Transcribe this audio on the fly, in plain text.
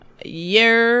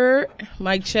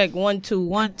Mic check 1 2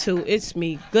 1 2. It's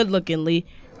me, good looking Lee.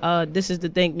 This is the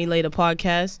Thank Me Later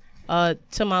podcast.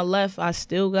 To my left, I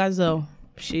still got Zoe.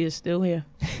 She is still here,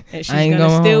 and she's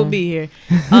gonna still be here.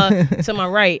 To my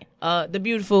right, the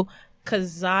beautiful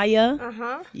Kazaya.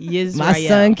 Yisrael. My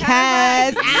son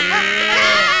Kaz.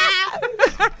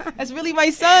 That's really my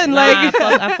son.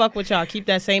 I fuck with y'all. Keep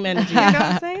that same energy. You know what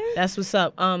I'm saying? That's what's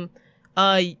up.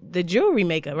 The jewelry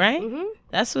maker, right? Mm-hmm.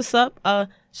 That's what's up.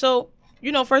 So,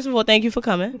 first of all, thank you for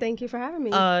coming. Thank you for having me.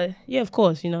 Yeah, of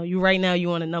course. You right now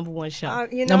you on a number one show.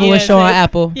 Number one show on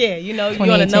Apple. Yeah, you on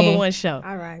a number one show.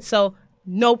 All right. So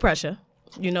no pressure.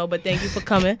 But thank you for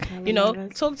coming.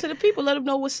 Talk to the people. Let them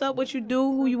know what's up, what you do,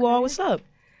 who you are, what's up.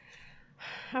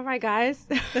 All right, guys.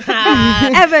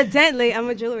 Evidently, I'm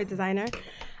a jewelry designer.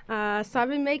 So I've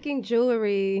been making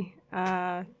jewelry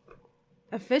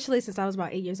officially since I was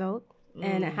about 8 years old.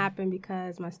 And it happened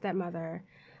because my stepmother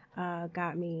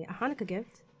got me a Hanukkah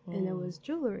gift, and it was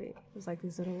jewelry. It was like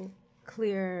these little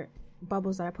clear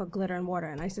bubbles that I put glitter and water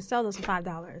in. I used to sell those for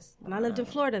 $5. And I lived in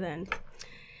Florida then.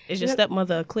 Is your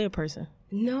stepmother a clear person?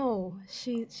 No,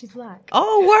 she's black.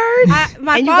 Oh, word!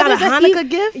 My and you got a Hanukkah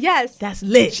gift? Yes. That's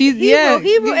lit. She's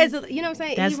Hebrew is, you know what I'm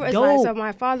saying? That's Hebrew dope. is like, so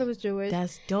my father was Jewish.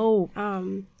 That's dope.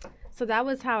 So that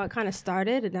was how it kind of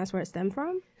started, and that's where it stemmed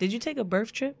from. Did you take a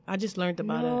birth trip? I just learned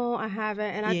about it. No, I haven't,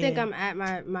 and I think I'm at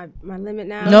my limit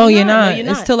now. No, you're not.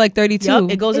 It's till like 32. Yep,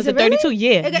 it goes Is into it really? 32.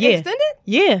 Yeah, It got yeah. extended?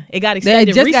 Yeah, it got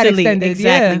extended just got recently. extended,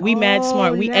 Exactly. yeah. We mad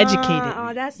smart. We educated. Oh,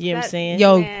 You know what I'm saying?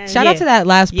 Yo, Man. shout out to that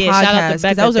last Yeah, shout out to podcast. 'cause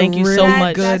Becca. That was Thank a you really so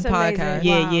much. good That's podcast. amazing.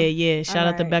 Yeah, Wow. yeah. Shout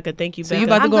out to Alright. Becca. Thank you, So Becca. you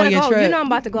about to I'm go on gonna your go. trip? You know I'm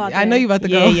about to go out there. I know you about to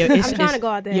go. Yeah, I'm trying to go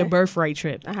out there. Your birthright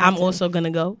trip. I have I'm to. also gonna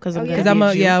go because I'm Oh, yeah? gonna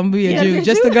Because be a Jew. I'm gonna be a Yeah. Jew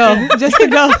just to go, just to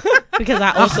go. Because I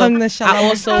I'm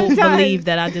also I'm done. believe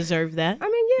that I deserve that. I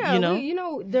mean, yeah, You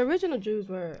know? the original Jews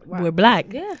were We're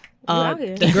black. Yeah, we're out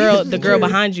here. The girl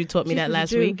behind you taught me She that was a last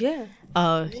Jew, week. Yeah.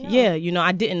 Yeah,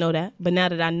 I didn't know that, but now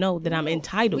that I know that I'm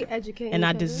entitled We educate and each I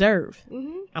other. deserve,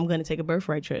 Mm-hmm. I'm gonna take a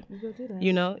birthright trip. We'll do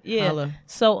that. Yeah. Holla.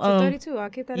 So 32. I'll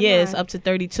keep that in yeah, mind. it's up to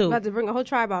 32. About to bring a whole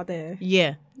tribe out there.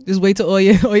 Yeah. Just wait till all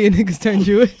your niggas turn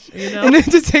Jewish, and then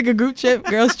just take a group trip,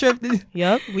 girls trip.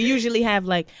 Yep. We usually have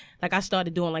like I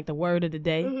started doing like the word of the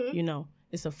day.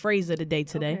 It's a phrase of the day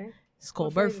today. Okay. It's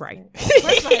called What phrase is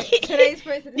birthright. Today's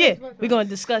phrase. Yeah, we're going to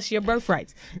discuss your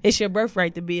birthrights. It's your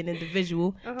birthright to be an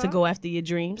individual, to go after your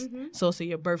dreams. It's also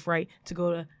your birthright to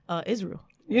go to Israel.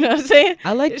 You know what I'm saying?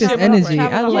 I like It's this your energy.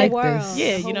 birthright. I like world. this.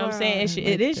 Yeah, The you know whole what I'm saying? world.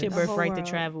 It is your The whole birthright to world.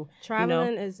 travel.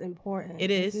 Traveling is important. It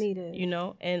is. It's needed.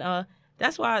 And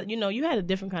that's why, you had a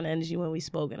different kind of energy when we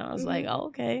spoke. And I was like, oh,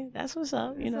 okay, that's what's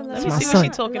up. Let me my see what son.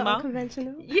 she's talking about.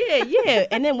 Unconventional. Yeah.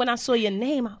 And then when I saw your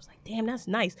name, I was like, damn, that's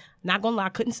nice. Not gonna lie, I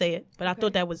couldn't say it, but I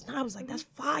thought that was, I was like, that's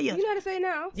fire. You know how to say it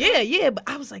now. Yeah, but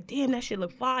I was like, damn, that shit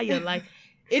look fire. Like,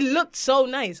 it looked so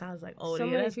nice. I was like, oh, So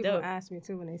yeah, many that's people dope. ask me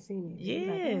too when they see me. Yeah.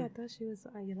 They're like, I thought she was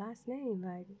your last name.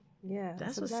 Like, yeah,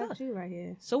 That's a what's black up. Jew right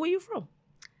here. So where you from?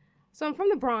 So I'm from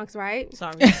the Bronx, right?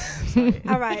 Sorry.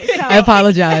 All right. So I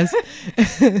apologize.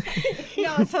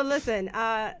 no, so listen.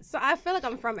 So I feel like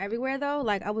I'm from everywhere though.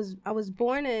 Like I was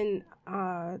born in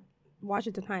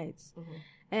Washington Heights,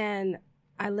 and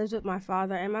I lived with my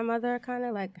father and my mother kind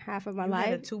of like half of my You life.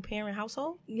 had a 2-parent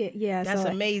household? Yeah. That's so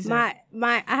amazing. My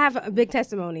I have a big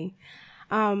testimony.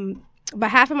 But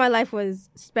half of my life was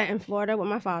spent in Florida with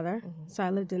my father. So I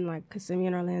lived in like Kissimmee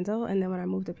and Orlando, and then when I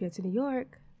moved up here to New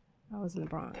York, I was in the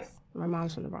Bronx. My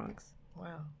mom's from the Bronx.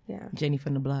 Wow. Yeah. Jenny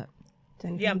from the block.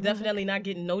 Jenny Yeah, I'm from the Bronx. definitely not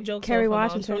getting no jokes Kerry off. My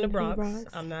mom's Washington from the from the Bronx.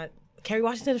 Bronx. I'm not. Kerry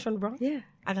Washington is from the Bronx? Yeah.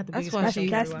 I got the That's biggest why question. she.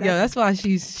 that's- Yo, that's why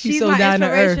she's She's so my down to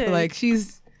earth. inspiration. Like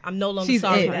she's I'm no longer She's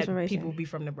sorry it. that Inspiration. people be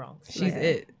from the Bronx. she's Like,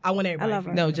 it. I want everybody. I love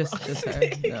from her. No, the just Bronx.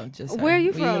 her. No, just her. Where are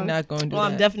you We from? not going to do Well,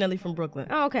 I'm that. definitely from Brooklyn.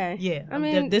 Oh, okay. Yeah. I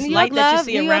mean, this New light York that you love,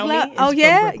 see New around York love. me is Oh, from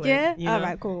yeah? Brooklyn, Yeah? you know? All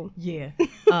right, cool. Yeah.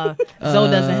 Zoe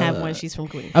doesn't have one. She's from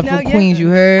Queens. I'm No, from yeah. Queens. You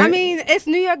heard? I mean, it's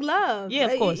New York love. Yeah,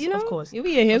 of course. You know? Of course. Yeah,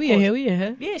 we in here. We in here. We in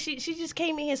here. Yeah, she just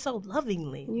came in here so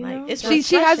lovingly. You Like know? it's She has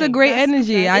a refreshing. great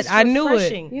energy. It's I knew it.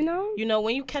 refreshing. You know? You know,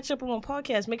 when you catch up on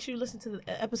podcasts, make sure you listen to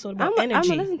the episode about I'm energy.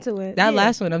 going to listen to it. That Yeah.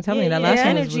 last one, I'm telling you, that Yeah, last yeah.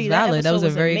 one was Energy, that valid. That was a episode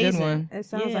was very amazing. good one. It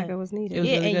sounds Yeah. like it was needed. It was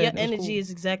Yeah, really and good. your It was energy cool.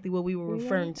 is exactly what we were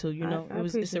referring to. You know, I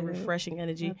it's a appreciate it. refreshing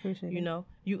energy. I appreciate You it. know,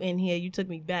 you in here, you took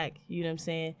me back. You know what I'm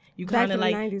saying? You Back kind of to the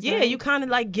like, 90s, yeah, right? you kind of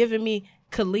like giving me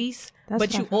Khalees, That's but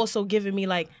what you I felt. also giving me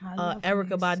like I love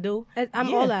Erica Khalees. Badu. I'm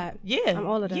Yeah. all that. Yeah, I'm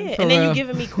all of that. Yeah, For and then real. you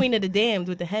giving me Queen of the Damned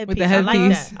with the headpiece. the I like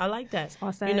headpiece. that. I like that.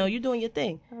 All set. You know, you doing your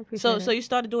thing. I appreciate So, it. so you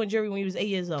started doing jewelry when you was 8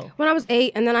 years old. When I was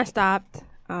 8, and then I stopped.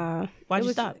 Why'd It you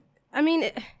was- stop? I mean,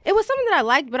 it was something that I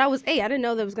liked, but I was 8. I didn't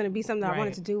know there was going to be something that I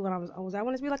wanted Right. to do when I was. I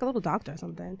wanted to be like a little doctor or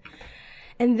something.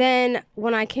 And then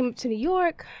when I came up to New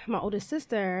York, my older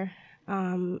sister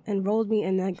enrolled me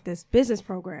in like this business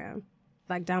program,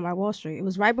 like down by Wall Street. It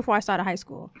was right before I started high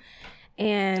school.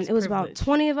 And that's it was privilege. About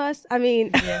 20 of us. I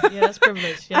mean, yeah, that's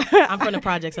privilege. Yeah. I'm from the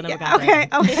projects. I never got that. Okay. You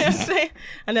know what I'm saying?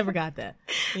 I never got that.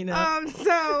 You know.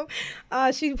 So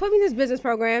she put me in this business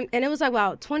program, and it was like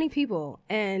about 20 people,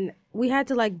 and we had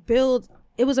to like build.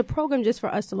 It was a program just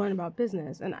for us to learn about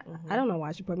business, and I don't know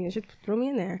why she put me in. She threw me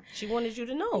in there. She wanted you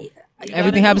to know.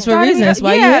 Everything happens for a reason. That's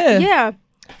why you're here.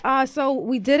 Yeah. So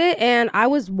we did it, and I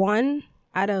was one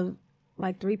out of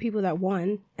like 3 people that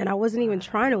won, and I wasn't even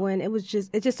trying to win.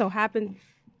 It just so happened,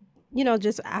 you know,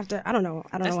 just after, I don't know what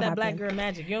happened. That's that black girl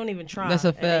magic. You don't even try. That's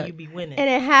a fact. And then you be winning. And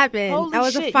it happened. Holy I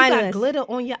was shit, a finalist. You got glitter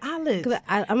on your eyelids.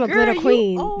 I'm a glitter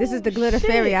queen. This is the glitter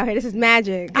fairy out here. This is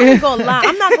magic. I ain't gonna lie.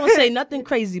 I'm not gonna say nothing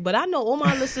crazy, but I know all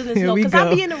my listeners know because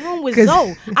I be in the room with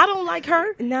Zoe. I don't like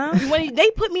her. No. When they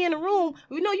put me in the room,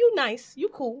 you know, you nice, you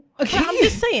cool. Okay. But I'm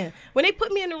just saying, when they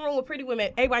put me in the room with pretty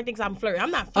women, everybody thinks I'm flirting.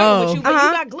 I'm not flirting with you, but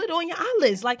you got glitter on your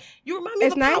eyelids. Like, you remind me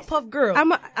of a Powerpuff Girl.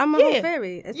 I'm a whole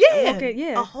fairy.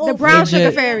 The brown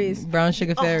sugar fairies. Brown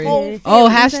sugar fairies. Oh,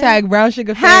 hashtag brown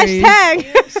sugar fairies.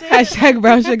 Hashtag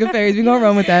brown sugar fairies. We're gonna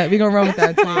run with that.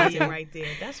 Fire right there.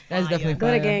 That's definitely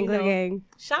glitter gang. Glitter gang.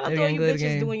 Shout out to all you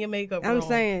bitches doing your makeup. I'm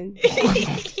saying.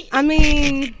 I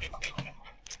mean,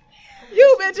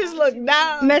 you bitches look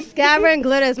down. Mascara and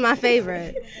glitter is my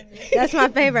favorite. That's my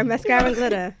favorite. Mascara and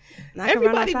glitter.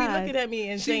 Everybody be looking at me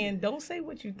and saying, "Don't say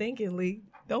what you thinking, Lee.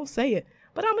 Don't say it."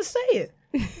 But I'ma say it.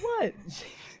 What?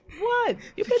 What?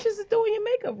 You bitches is doing your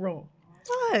makeup wrong.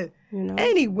 What? You know?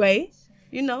 Anyway,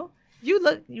 you know, you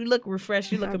look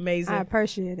refreshed. You look amazing. I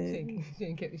appreciate it. She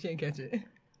ain't catch it.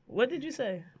 What did you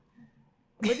say?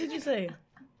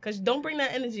 Because don't bring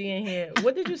that energy in here.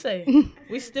 What did you say?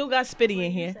 We still got Spitty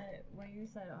in here. When you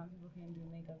said people can't do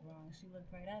makeup wrong, she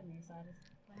looked right at me. So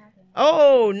what happened?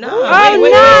 Oh, no. It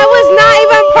was not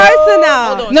even personal.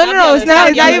 Hold on, no, it's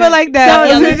not even like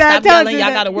that. Stop yelling. Y'all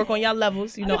got to work on y'all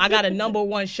levels. You know, I got a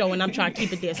 #1 show, and I'm trying to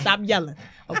keep it there. Stop yelling.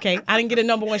 Okay? I didn't get a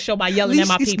 #1 show by yelling at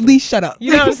my people. Please shut up.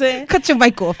 You know what I'm saying? Cut your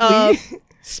mic off, please.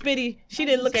 Spitty, she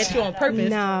didn't look at you on purpose.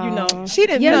 No. You know. She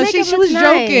didn't know. She was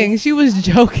joking. She was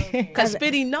joking. Because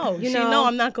Spitty knows. She know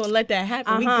I'm not going to let that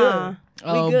happen. We good.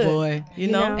 Oh, good. boy. You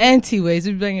know? Anti-ways.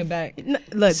 We bring it back.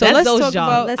 Look, so that's those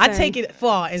jobs. I take it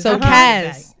far. And so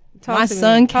Kaz. My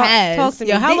son Kaz.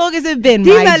 Yo, how long has it been,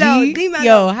 my G?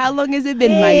 Yo, how long has it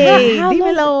been, my G?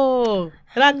 Dímelo.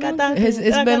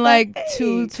 It's been like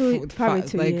probably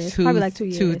 2 years. Probably like 2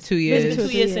 years. 2 years. 2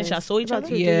 years since y'all saw each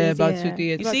other? Yeah, about 2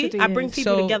 years. You see, I bring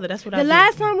people together. That's what I do. The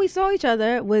last time we saw each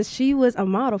other she was a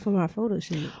model for my photo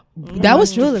shoot. That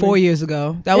was 4 years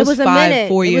ago. That was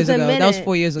 4 years ago. That was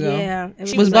 4 years ago. Yeah.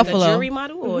 She was Buffalo. Like a jury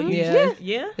model? Or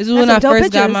Yeah. This is when I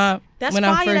first got my... That's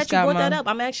fire that you brought that up.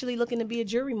 I'm actually looking to be a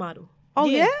jury model. Oh,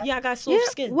 yeah? Yeah, I got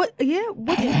soft skin. What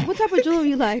type of jewelry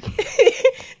you like?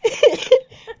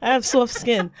 I have soft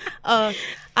skin.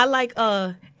 I like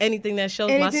anything that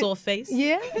shows my soft face.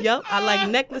 Yeah? Yep. I like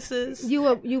necklaces.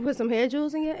 You put some hair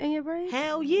jewels in your braids?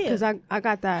 Hell yeah. Because I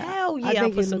got that. Hell yeah, I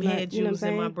put some hair jewels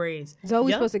in my braids.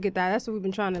 Zoe's supposed to get that. That's what we've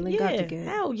been trying to link up to get.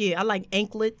 Hell yeah. I like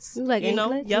anklets. You like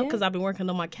anklets? Yep, because I've been working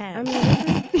on my calves.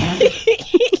 I mean,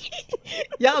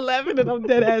 y'all laughing and I'm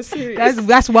dead ass serious.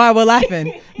 That's why we're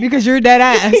laughing. Because you're dead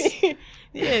ass.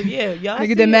 Yeah, y'all.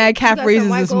 Look at the mad calf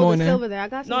raises this morning. I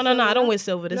got no, I don't wear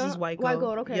silver. This is white gold. White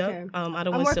gold, okay. I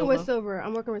don't I'm wear silver.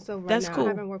 I'm working with silver. That's right now. cool. I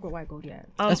haven't worked with white gold yet.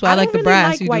 That's why I like the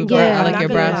brass. You do. I like your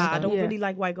brass. I don't really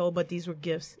like white gold, but these were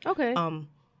gifts. Okay.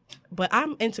 But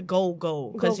I'm into gold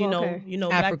because you know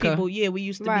Africa. Black people. Yeah, we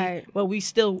used to be. Well, we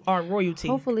still are royalty.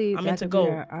 Hopefully, I'm into gold.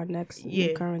 Our next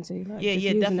currency. Like,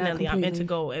 definitely. I'm into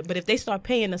gold. But if they start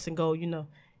paying us in gold,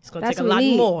 it's gonna take a lot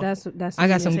more. That's I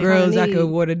got some grills I could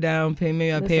water down.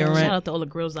 Maybe I pay a rent. Shout out to all the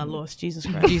grills I lost. Jesus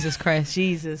Christ.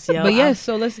 Jesus. Yo, but yeah,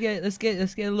 so let's get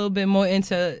a little bit more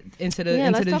into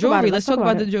the jewelry. Let's talk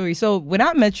about the jewelry. So when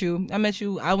I met you.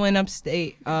 I went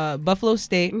upstate, Buffalo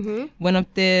State. Mm-hmm. Went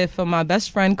up there for my best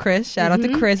friend Chris. Shout out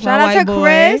to Chris, my white boy.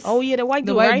 Chris. Oh yeah, the white dude,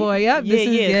 the white right? boy. Yep.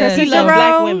 Yeah. Chris, he loves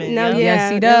black women. No,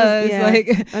 yes, he does.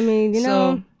 Like, I mean,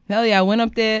 so, hell yeah, I went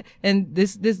up there and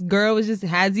this girl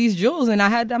had these jewels and I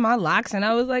had my locks and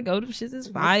I was like, oh, this shit is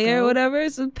fire or whatever.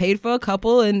 So paid for a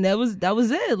couple and that was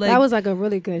it. Like, that was like a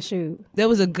really good shoot. That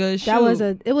was a good shoot.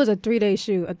 It was a 3-day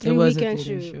shoot, a 3-weekend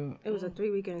shoot. It was a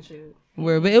 3-weekend shoot.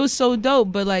 But it was so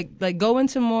dope. But like go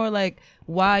into more like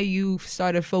why you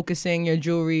started focusing your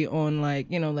jewelry on like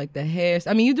the hairs.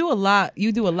 I mean, you do a lot,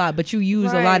 but you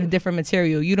use a lot of different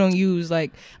material. You don't use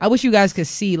like, I wish you guys could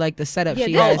see like the setup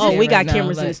she has. Oh, we got right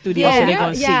cameras now, in the studio, so they're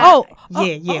gonna see. Oh,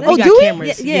 we got do we?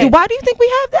 cameras. Yeah. Why do you think we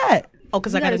have that? Oh,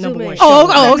 because I got a number one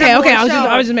show. Okay.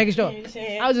 I was just making sure.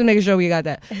 I was just making sure we got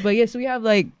that. But yeah, so we have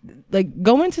like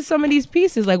go into some of these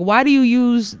pieces. Like, why do you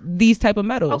use these type of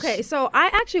metals? Okay, so I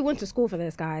actually went to school for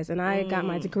this, guys, and I got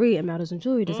my degree in metals and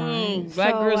jewelry design.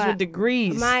 Black girls with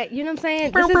degrees. You know what I'm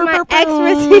saying? This is my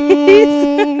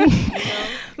expertise.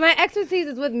 My expertise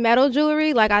is with metal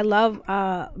jewelry. Like, I love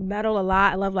metal a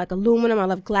lot. I love like aluminum. I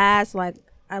love glass. Like,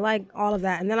 I like all of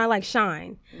that. And then I like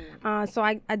shine. So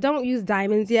I don't use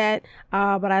diamonds yet,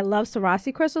 but I love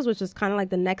Swarovski crystals, which is kind of like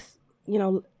the next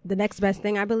best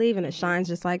thing, I believe. And it shines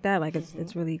just like that. Like,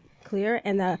 it's really clear.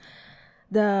 And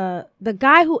the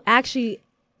guy who actually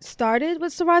started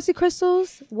with Swarovski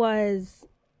crystals was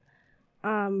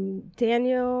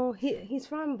Daniel. He's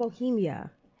from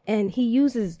Bohemia, and he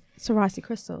uses Swarovski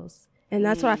crystals. And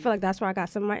that's what I feel like that's where I got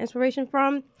some of my inspiration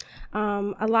from.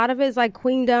 A lot of it is like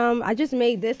queendom. I just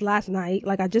made this last night.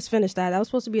 Like, I just finished that. That was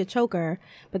supposed to be a choker,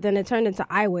 but then it turned into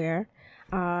eyewear.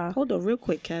 Hold on real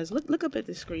quick, Kaz. Look up at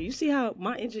the screen. You see how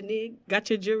my engineer got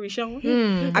your jewelry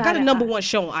showing? I got a number one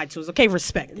show on iTunes. Okay,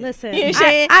 respect it. Listen, you know what I'm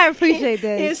saying? I appreciate this. You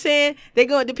know what I'm saying?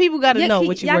 The people got to know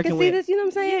what you're working with. Y'all can see this, you know what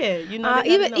I'm saying? Yeah, you know.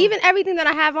 Even everything that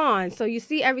I have on. So you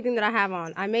see everything that I have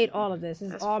on. I made all of this.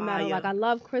 This is all metal. Like, I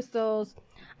love crystals.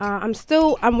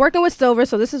 I'm working with silver,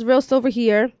 so this is real silver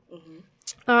here.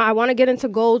 I want to get into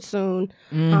gold soon.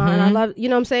 And I love, you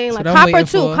know what I'm saying? Like, copper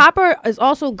too. Copper is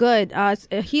also good. It's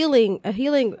a healing,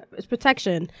 it's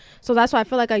protection. So that's why I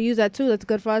feel like I use that too. That's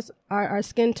good for us, our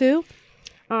skin too.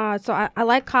 So I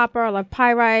like copper. I love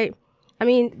pyrite. I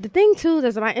mean, the thing too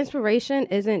is my inspiration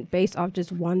isn't based off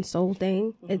just one sole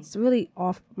thing. It's really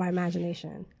off my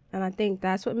imagination. And I think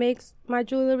that's what makes my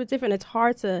jewelry a little bit different. It's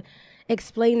hard to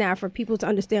explain that for people to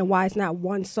understand why it's not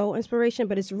one sole inspiration,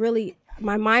 but it's really,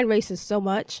 my mind races so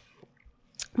much.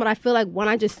 But I feel like when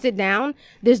I just sit down,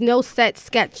 there's no set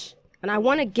sketch. And I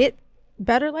want to get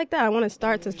better like that. I want to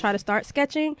try to start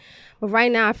sketching. But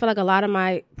right now, I feel like a lot of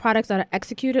my products that are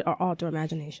executed are all through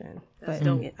imagination. That's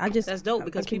dope. That's dope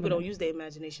because people don't use their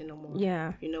imagination no more.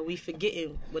 Yeah. You know, we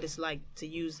forgetting what it's like to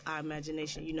use our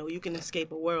imagination. You know, you can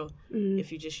escape a world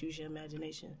if you just use your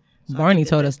imagination. So Barney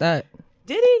told us that.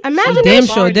 Did he? Imagination, damn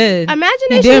sure did.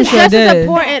 Imagination is just as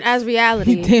important as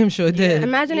reality. He damn sure did.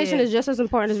 Imagination is just as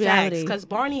important as reality. Because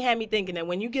Barney had me thinking that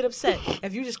when you get upset,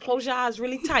 if you just close your eyes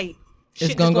really tight,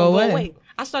 it's gonna go away.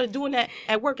 I started doing that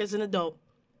at work as an adult.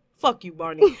 Fuck you,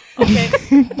 Barney. Okay?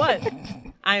 But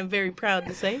I am very proud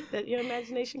to say that your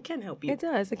imagination can help you. It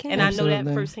does. It can. And I know that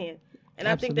firsthand. And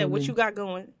I think that what you got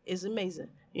going is amazing.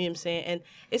 You know what I'm saying? And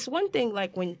it's one thing,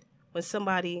 like, when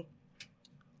somebody,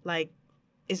 like,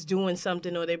 is doing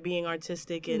something or they're being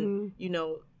artistic and, you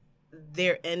know,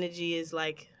 their energy is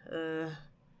like,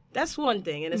 that's one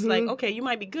thing. And it's like, okay, you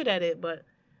might be good at it, but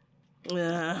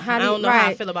I don't know how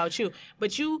I feel about you.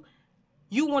 But you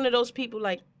one of those people,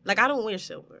 like I don't wear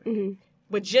silver.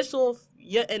 But just off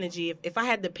your energy, if I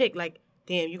had to pick, like,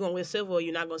 damn, you going to wear silver or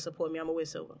you're not going to support me, I'm going to wear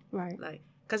silver. Right. Like,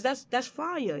 because that's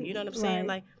fire. You know what I'm saying?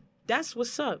 Like, that's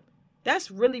what's up. That's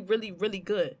really, really, really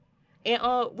good. And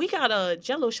we got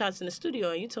Jello shots in the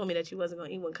studio, and you told me that you wasn't going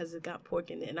to eat one because it got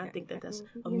pork in it. And I think that's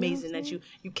amazing that you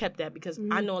kept that because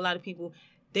I know a lot of people,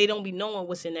 they don't be knowing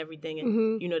what's in everything.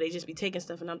 And, you know, they just be taking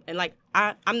stuff. And like,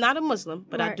 I'm not a Muslim,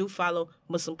 but I do follow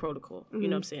Muslim protocol. You know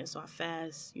what I'm saying? So I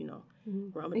fast, you know,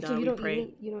 Ramadan, so we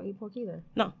pray. You don't eat pork either?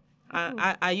 No.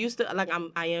 I used to, like,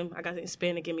 I got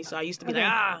Hispanic in me, so I used to be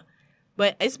like,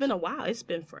 But it's been a while. It's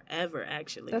been forever,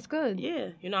 actually. That's good. Yeah.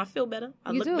 You know, I feel better.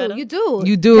 I look better. You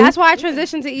do. That's why I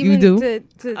transitioned to even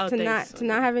to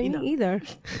not having you know. meat either.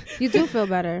 You do feel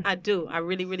better. I do. I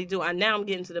really, really do. Now I'm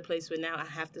getting to the place where now I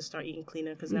have to start eating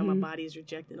cleaner because now my body is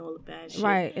rejecting all the bad shit.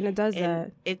 Right, and it does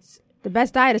that. It's the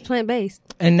best diet is plant-based.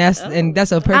 And that's a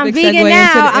perfect I'm segue vegan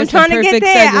now. I'm trying to get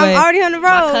there. Segue. I'm already on the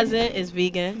road. My cousin is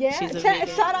vegan. Yeah, she's a vegan.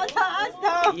 Shout out to us,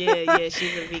 though. Yeah,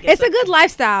 she's a vegan. It's a good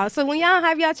lifestyle. So when y'all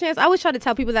have y'all chance, I always try to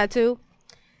tell people that too.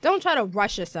 Don't try to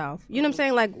rush yourself. You know what I'm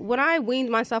saying? Like, when I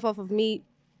weaned myself off of meat,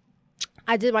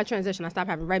 I did my transition. I stopped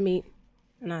having red meat.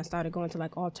 And I started going to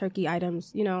like all turkey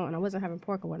items, you know, and I wasn't having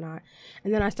pork or whatnot.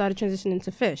 And then I started transitioning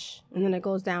to fish. And then it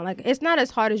goes down. Like, it's not as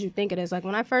hard as you think it is. Like,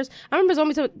 when I remember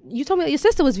you told me that your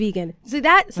sister was vegan. See,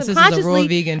 that subconsciously,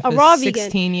 a raw vegan for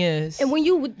 16 years. And when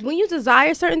you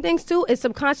desire certain things too, it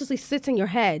subconsciously sits in your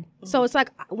head. So it's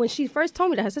like, when she first told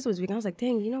me that her sister was vegan, I was like,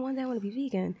 dang, you know, one day I want to be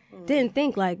vegan. Didn't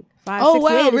think like 5, 6 years.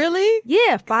 Oh, wow, really?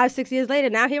 Yeah, 5, 6 years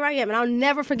later, now here I am. And I'll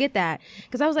never forget that.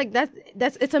 Because I was like,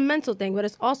 it's a mental thing, but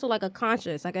it's also like a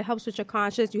conscious. Like, it helps with your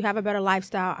conscious. You have a better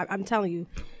lifestyle. I'm telling you.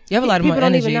 You have a lot more energy. People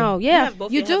don't even know. Yeah, you have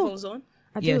both your headphones on?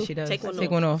 Yeah, do. she does. Take Take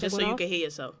one off. just so you can hear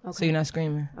yourself. So you're not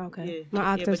screaming. Okay. Yeah. My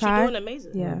octaves but high. you're doing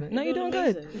amazing. Yeah. No, you're doing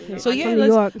good. amazing. So yeah, from New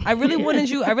York. I really wanted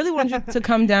you to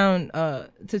come down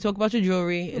to talk about your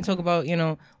jewelry and talk about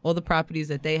all the properties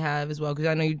that they have as well, because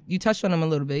I know you touched on them a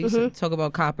little bit. You said, talk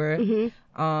about copper,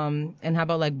 and how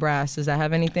about like brass? Does that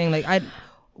have anything? Like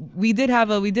we did have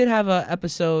a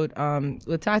episode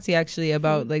with Tati actually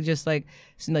about like just like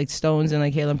stones and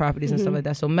like healing properties and stuff like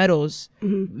that. So metals,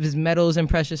 there's metals and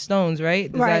precious stones,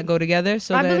 right? Does that go together?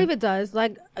 So I believe it does.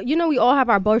 Like, we all have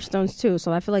our birthstones too.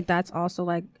 So I feel like that's also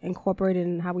like incorporated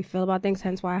in how we feel about things.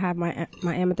 Hence why I have my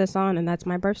amethyst on, and that's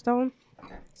my birthstone.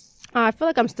 I feel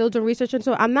like I'm still doing research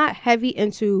into it. I'm not heavy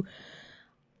into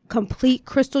complete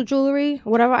crystal jewelry.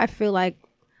 Whatever I feel like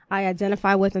I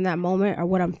identify with in that moment, or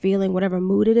what I'm feeling, whatever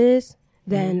mood it is,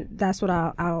 then that's what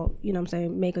I'll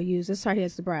make or use. This right here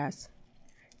is the brass.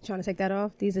 Trying to take that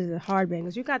off? These are the hard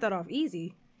bangles. You got that off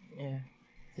easy. Yeah.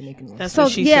 That's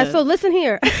what she said. So listen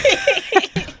here.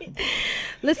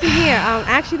 Listen here.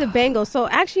 Actually, the bangles. So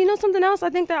actually, something else I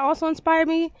think that also inspired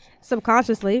me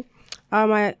subconsciously.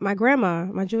 My grandma,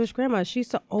 my Jewish grandma, she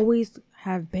used to always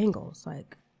have bangles,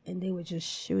 like, and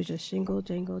she would just jingle,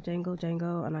 jangle, jangle,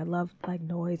 jangle, and I love like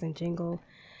noise and jingle.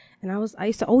 And I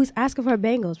used to always ask her for her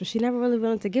bangles, but she never really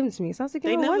wanted to give them to me. So I was like,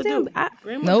 they never do.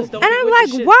 Nope. And I'm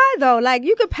like, why though? Like,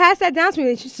 you could pass that down to me.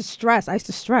 And she used to stress. I used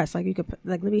to stress. Like, you could,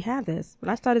 like, let me have this. But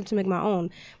I started to make my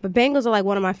own. But bangles are like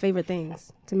one of my favorite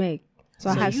things to make. So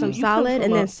I have some solid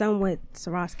and then some with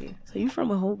Swarovski. So you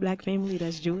from a whole black family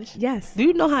that's Jewish? Yes. Do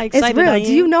you know how excited It's real. I am?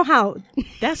 Do you know how?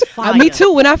 That's fire. Me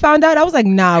too. When I found out, I was like,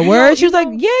 nah, word. She was like,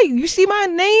 yeah, you see my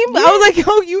name? I was like,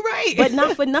 yo, you right. But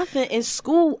not for nothing. In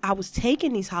school, I was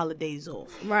taking these holidays off.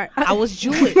 Right. I was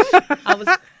Jewish. I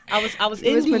was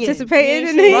Indian. participating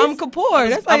in You know these? what I'm Ram Kapoor.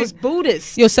 That's I like, was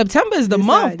Buddhist. yo, September is the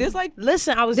month. There's like,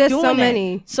 Listen, I was There's doing so that.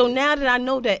 many. So now that I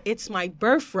know that it's my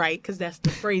birthright, because that's the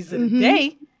phrase of the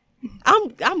day,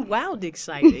 I'm wild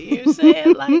excited. You know what I'm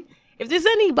saying? Like, if there's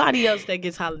anybody else that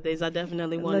gets holidays, I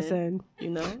definitely want Listen.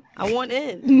 in. I want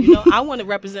in. I want to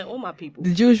represent all my people.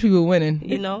 the Jewish people winning.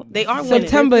 They are winning.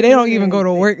 September, they don't even go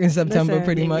to work in September, Listen,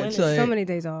 pretty they much. winning. Like, So many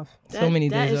days off. so many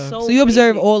that days is off. so So you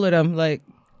observe crazy. all of them, like.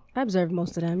 I observed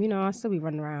most of them. I still be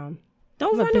running around.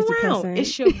 Don't I'm a run busy around. person.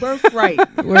 It's your birthright.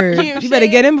 Word. You know what You I'm better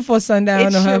saying? get in before sundown.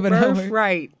 It's or your however that works.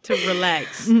 birthright to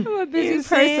relax. I'm a busy You know what I'm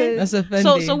saying? person. That's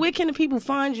offending. So where can the people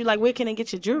find you? Like, where can they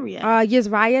get your jewelry at?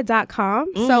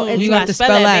 Yisraya.com. So it's You gotta have to spell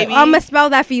spell that, that. baby. I'm gonna spell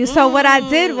that for you. So what I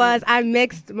did was I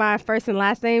mixed my first and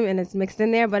last name, and it's mixed in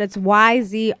there, but it's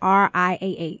YZRIAH.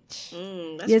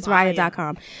 That's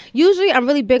Yisraya.com. Usually, I'm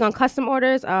really big on custom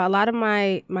orders. A lot of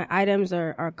my items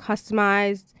are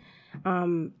customized.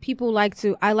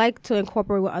 I like to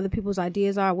incorporate what other people's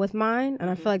ideas are with mine, and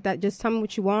I feel like that just tell me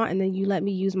what you want, and then you let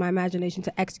me use my imagination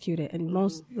to execute it. And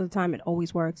most of the time, it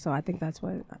always works. So I think that's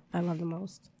what I love the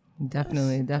most.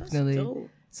 Definitely. dope.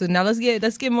 So now let's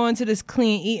get more into this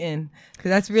clean eating, because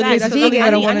that's Facts. really I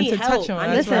what I need wanted to help. touch on. I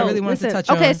need That's what I help. really wanted to touch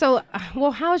on. Okay, so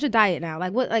how's your diet now?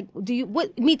 Like what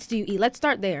meats do you eat? Let's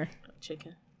start there.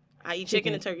 Chicken. I eat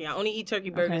chicken and turkey. I only eat turkey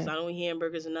burgers. Okay. I don't eat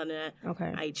hamburgers and none of that.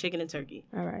 Okay. I eat chicken and turkey.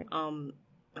 All right. I'm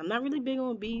not really big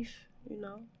on beef.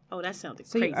 Oh, that sounded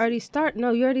So crazy. you already stopped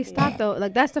though.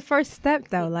 Like that's the first step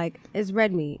though. Like it's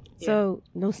red meat. So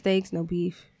no steaks, no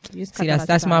beef. You just cut See, that out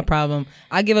that's your my diet. problem.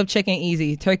 I give up chicken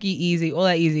easy, turkey easy, all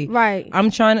that easy. Right.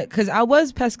 I'm trying to, because I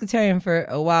was pescatarian for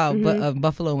a while, but a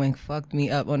buffalo wing fucked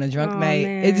me up on a drunk night.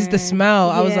 man. It's just the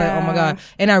smell. I was like, oh my Yeah. God.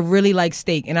 And I really like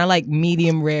steak, and I like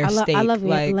medium rare steak. I love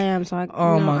like, lamb. So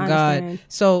oh I my God. understand.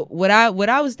 So what I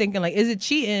was thinking, like, is it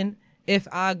cheating if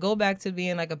I go back to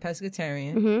being like a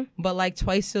pescatarian, but like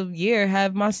twice a year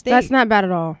have my steak? That's not bad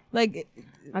at all. like,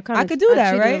 I could do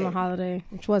that, cheated right? on a holiday,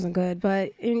 which wasn't good,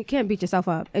 but you can't beat yourself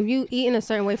up. If you eat in a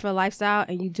certain way for a lifestyle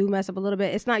and you do mess up a little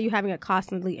bit, it's not you having it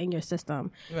constantly in your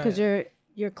system because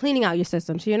you're cleaning out your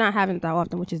system, so you're not having it that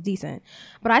often, which is decent.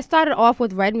 But I started off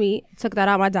with red meat, took that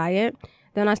out of my diet.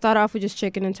 Then I started off with just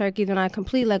chicken and turkey. Then I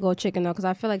completely let go of chicken though, because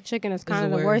I feel like chicken is kind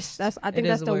of the worst. I think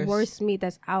that's the worst meat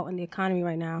that's out in the economy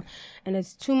right now, and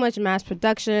it's too much mass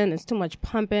production. It's too much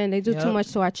pumping. They do too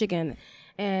much to our chicken.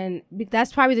 And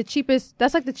that's probably the cheapest.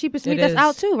 That's like the cheapest meat that's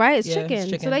out too, right? It's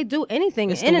chicken. So they do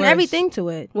anything and everything to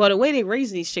it. Well, the way they raise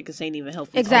these chickens ain't even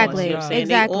healthy. Exactly. You know what I'm saying?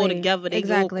 Exactly. They all together. They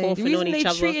Exactly. all the coughing reason on they each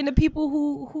other. treating the people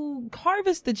who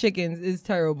harvest the chickens is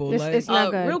terrible. It's not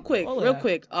good. Real quick. All of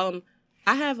that.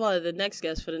 I have the next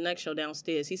guest for the next show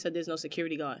downstairs. He said there's no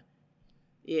security guard.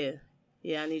 Yeah.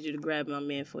 I need you to grab my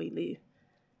man before he leave.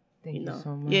 Thank you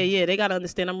so much. Yeah. They gotta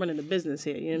understand I'm running the business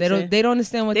here. You know what I'm saying? They don't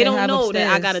understand what They don't have know upstairs.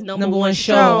 that I got a number one one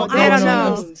show. show. They going don't on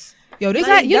know. upstairs. Yo, this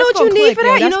You know what you need for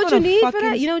that? You know what you need for that?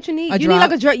 fucking- You know what you need? A You need like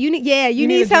drop? a drop. You need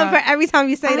need a something drop. for every time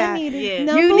you say that.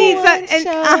 Yeah. You need something. I ain't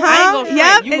gonna front.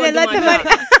 Yep. You And then gonna let do the my money.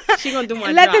 job. She gonna do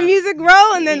my Let job. the music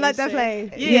roll and then You let know that what I'm play.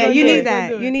 saying? Yeah, you Yeah, need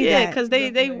that. You need Yeah, that. because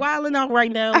they wilding out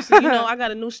right now. So, you know, I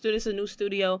got a new studio. It's a new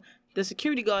studio. The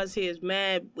security guards here is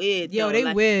mad weird. Yo, though. they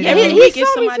Like, weird. Every he week is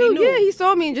saw me somebody too. new. Yeah, he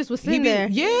saw me and just was sitting there.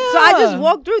 Yeah. So I just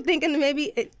walked through thinking that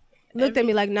maybe it looked at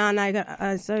me like, nah, I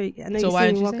got, sorry. I know So you why see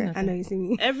didn't me you say walking. I nothing? know you see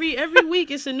me. Every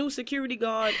week it's a new security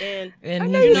guard and And I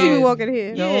he's know you see me weird. walking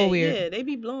here. They're all weird. Yeah, they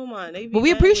be blowing mine. They be But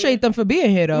we mad appreciate weird. them for being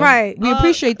here, though. Right. We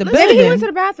appreciate the listen, Maybe he building. went to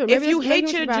the bathroom. If Maybe you maybe he hate went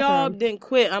to your the bathroom. job, then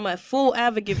quit. I'm a full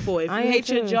advocate for it. If I you am hate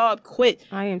your too. job, quit.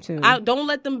 I am too. Don't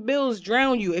let them bills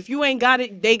drown you. If you ain't got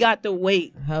it, they got to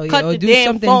wait. Hell yeah. Cut Or the do damn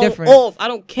something phone different. off. I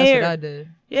don't That's care. what I did.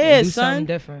 Yeah, do son. something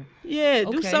different. Yeah,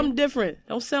 do Okay. something different.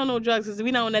 Don't sell no drugs because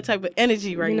we not on that type of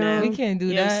energy right You know, now. We can't do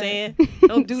You know what I'm that. saying?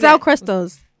 Don't do Sell that.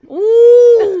 crystals.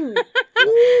 Ooh.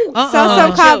 Uh-uh. Sell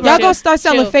some copper. Y'all gonna start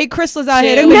selling Chill. fake crystals out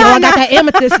here. They Chill. be, yo, No, I got that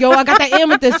amethyst, yo. I got that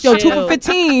amethyst, yo. 2 Chill. for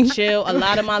 15. Chill. A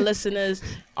lot of my listeners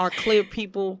are clear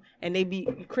people, and they be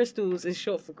crystals is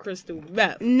short for crystal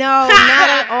meth. No, not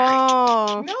at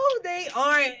all. No, they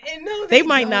aren't. And no, They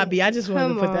might not be. I just wanted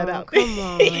Come to put that on, out. come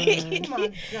on.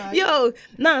 my God. Yo,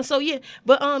 nah. So yeah,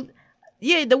 but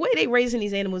yeah, the way they raising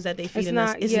these animals that they feeding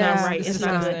us, not- it's yeah. not right. It's It's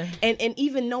not good. disgusting. And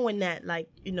even knowing that, like,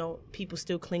 you know, people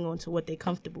still cling on to what they're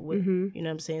comfortable with. Mm-hmm. You know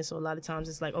what I'm saying? So a lot of times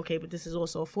it's like, okay, but this is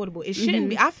also affordable. It shouldn't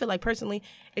be. I feel like personally,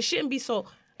 it shouldn't be so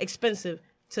expensive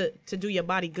to do your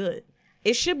body good.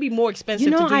 It should be more expensive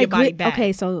You know, to do I your body agree. bad.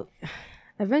 Okay, so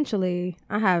eventually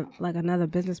I have like another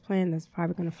business plan that's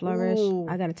probably going to flourish. Ooh.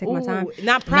 I got to take my time. Ooh.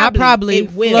 Not probably. probably.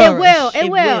 It will. It will.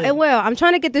 It It will. I'm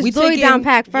trying to get this We story taking- down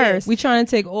pat first. We trying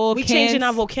to take all We cans. changing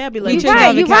our vocabulary. We You're changing right.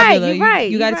 our You're right. vocabulary. You're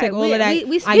right. You got to you're take right. all of that.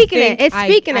 We I speaking think it. It's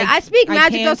speaking it. I speak I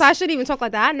magic though, can't- so I shouldn't even talk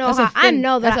like that. I know That's how. I offend-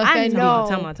 know that. that's I offending.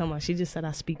 know. Tell me. She just said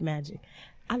I speak magic.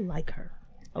 I like her.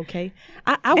 Okay.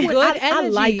 Good I energy.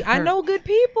 like her. I know good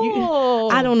people.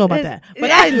 I don't know about that,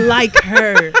 but I like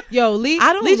her. Yo, Lee.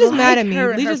 I don't Lee just like mad at me.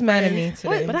 her and Lee her just mad at friends. me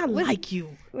today. But I like you.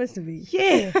 What's to be?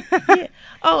 Yeah. Yeah.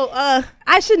 Oh,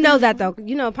 I should know that though.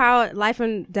 You know, power, life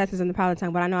and death is in the power of the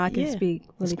tongue. But I know I can Yeah. speak.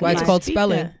 Really why good it's life. called Speak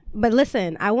spelling. that. But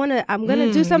listen, I'm gonna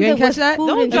do You something didn't catch with that? food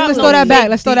Don't and drop Let's no throw that back. fake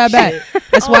Let's throw deep that back. shit.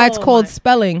 That's why it's Oh, called my-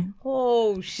 spelling.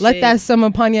 Oh shit. Let that some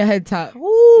upon your head top.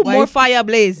 Ooh, Why more you- fire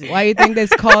blazing. Why you think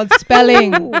that's called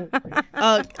spelling?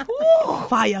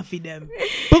 Fire for them.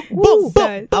 Boop, boop,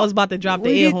 boop. I was about to drop the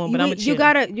Well, air horn, but I'm a chill.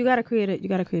 you gotta create it. You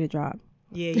gotta create a job.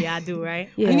 Yeah, I do, right?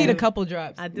 Yeah. We need a couple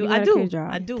drops. I do. You I gotta do. create a job.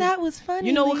 I do. That was funny.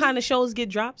 You know what Lee. kind of shows get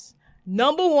drops?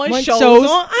 Number one One shows, shows.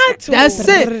 on iTunes. That's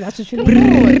it. That's what you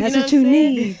need. That's what you I'm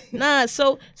saying? need. Nah,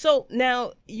 so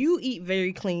now you eat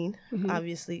very clean,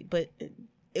 obviously, but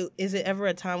is it ever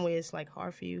a time where it's like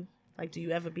hard for you? Like, do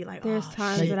you ever be like, There's oh,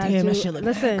 times shit, that damn, I that do. shit look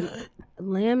Listen,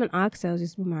 lamb and oxtails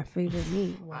used to be my favorite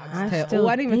meat. Oxtail. Oh,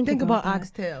 I didn't even think about that.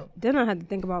 oxtail. Then I had to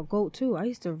think about goat too. I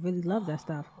used to really love that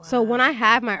stuff. So when I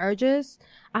have my urges,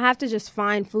 I have to just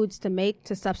find foods to make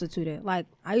to substitute it. Like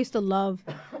I used to love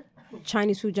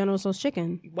Chinese food, General Tso's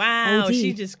chicken. Wow, OD.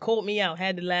 she just called me out.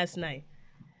 Had it last night.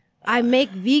 I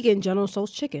make vegan General Tso's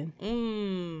chicken.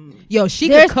 Yo, she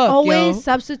There's could cook, always yo.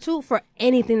 substitute for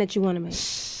anything that you want to make.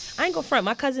 I ain't gonna front.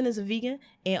 My cousin is a vegan,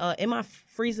 and in my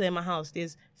freezer in my house,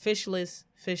 there's fishless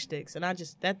fish sticks, and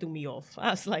that threw me off.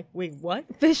 I was like, wait, what?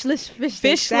 Fishless fish.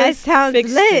 Fishless That sounds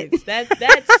fish lit. sticks.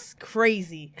 That's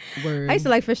crazy. Word. I used to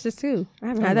like fish sticks too. I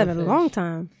haven't had that in a long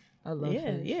time. I love Yeah,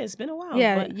 fish. yeah, it's been a while.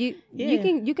 Yeah, but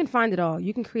you can find it all.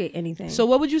 You can create anything. So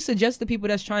what would you suggest to people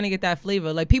that's trying to get that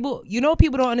flavor? Like people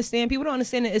don't understand. People don't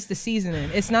understand that it's the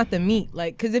seasoning. It's not the meat.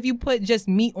 Like, cause if you put just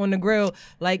meat on the grill,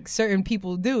 like certain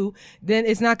people do, then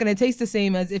it's not going to taste the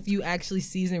same as if you actually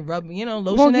season,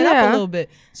 lotion it up yeah. a little bit.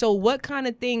 So what kind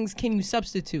of things can you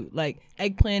substitute? Like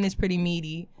eggplant is pretty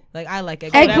meaty. Like I like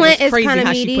eggplant. Eggplant was is crazy kind of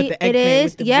how she meaty. put the It eggplant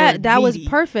is. with the Yeah, word that was meaty.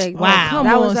 perfect. Wow. Come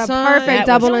that on, was a son. perfect That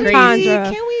double was entendre.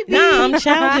 crazy. Can we be? Nah, I'm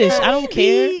childish. I don't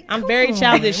care. Be- I'm very come on.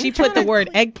 childish. She put the word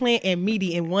eggplant and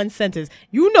meaty in one sentence.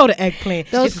 You know the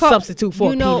eggplant is a co- substitute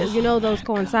for you know, a penis. you know those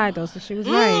coincide though. So she was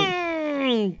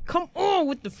right. Come on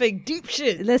with the fake deep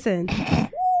shit. Listen,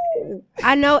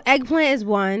 I know eggplant is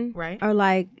one. Right. Or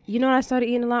like, you know what I started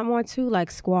eating a lot more too?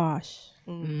 Like squash.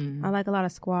 I like a lot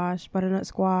of squash, butternut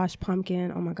squash,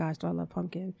 pumpkin. Oh my gosh, do I love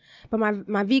pumpkin. But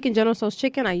my vegan General Tso's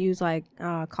chicken, I use like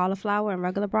cauliflower and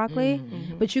regular broccoli.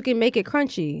 But you can make it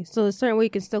crunchy. So there's a certain way you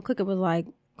can still cook it with like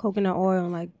coconut oil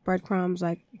and like breadcrumbs,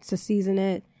 like to season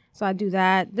it. So I do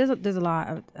that. There's a lot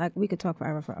of, like, we could talk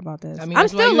forever about this. I mean, I'm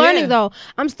that's why still you're learning here. though.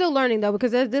 I'm still learning though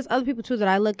because there's other people too that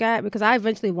I look at because I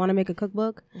eventually want to make a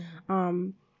cookbook.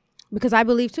 Because I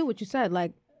believe too what you said,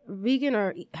 like vegan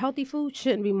or healthy food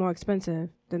shouldn't be more expensive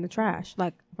than the trash.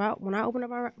 Like when I open up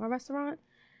my restaurant,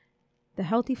 the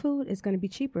healthy food is going to be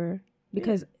cheaper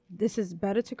because this is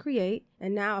better to create.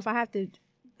 And now if I have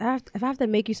to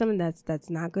make you something that's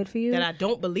not good for you, that I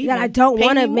don't believe that in, I don't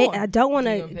want to make, more. I don't want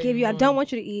to give you, I don't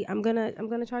want you to eat. I'm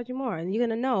gonna charge you more, and you're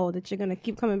gonna know that you're gonna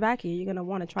keep coming back here. You're gonna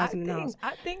want to try something else.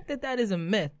 I think that is a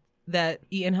myth that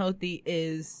eating healthy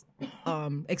is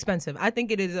expensive. I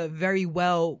think it is a very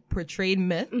well portrayed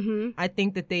myth. I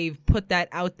think that they've put that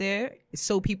out there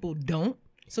so people don't.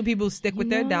 So people stick with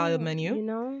their dollar menu. You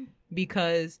know,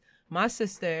 because my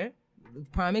sister,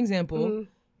 prime example.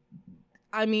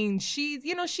 I mean, she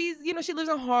lives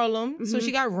in Harlem, so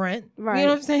she got rent. Right. You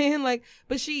know what I'm saying? Like,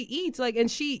 but she eats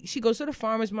and she goes to the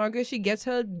farmer's market. She gets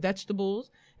her vegetables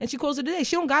and she calls it a day.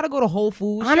 She don't gotta go to Whole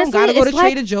Foods. Honestly, she don't gotta go to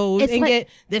like, Trader Joe's and get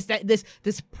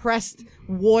this pressed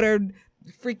watered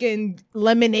freaking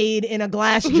lemonade in a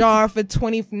glass jar for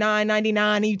 $29.99,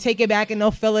 and you take it back and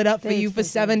they'll fill it up for you for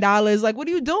 $7. Like, what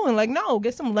are you doing? Like, no,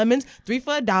 get some lemons, 3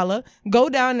 for $1. Go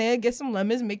down there, get some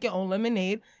lemons, make your own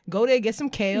lemonade. Go there, get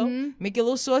some kale, make your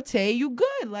little saute. You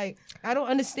good? Like, I don't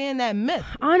understand that myth.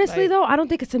 Honestly, though, I don't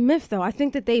think it's a myth, though. I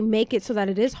think that they make it so that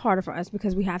it is harder for us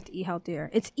because we have to eat healthier.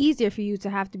 It's easier for you to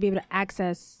have to be able to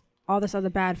access all this other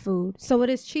bad food. So it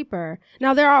is cheaper.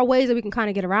 Now, there are ways that we can kind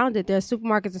of get around it. There's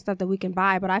supermarkets and stuff that we can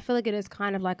buy, but I feel like it is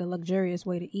kind of like a luxurious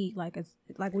way to eat. Like, it's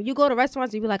like when you go to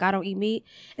restaurants, you be like, I don't eat meat.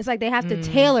 It's like they have to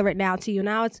tailor it now to you.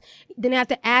 Now then they have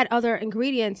to add other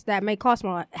ingredients that may cost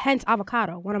more. Hence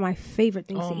avocado, one of my favorite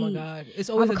things to eat. Oh my God. It's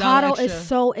always avocado $1 extra. is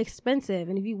so expensive.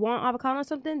 And if you want avocado or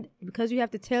something, because you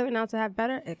have to tailor it now to have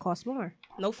better, it costs more.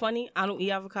 No funny, I don't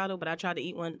eat avocado, but I tried to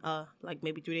eat one like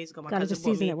maybe 3 days ago. Gotta just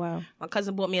season it well. My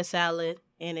cousin bought me a salad,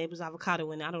 and it was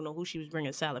avocado, and I don't know who she was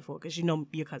bringing salad for, because you know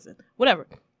your cousin. Whatever.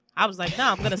 I was like,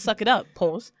 nah, I'm going to suck it up,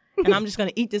 pause, and I'm just going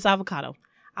to eat this avocado.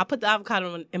 I put the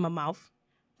avocado in my mouth.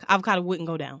 Avocado wouldn't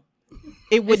go down.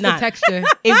 It would not. The texture.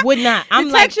 It would not. I'm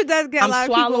The like, texture does get a lot I'm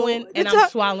of swallowing, people. and I'm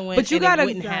swallowing, But you and gotta. it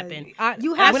wouldn't happen.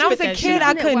 When I was a kid,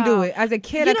 I couldn't do it. As a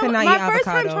kid, I could not eat avocado. My first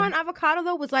time trying avocado,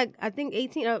 though, was like, I think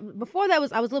 18. Before that, I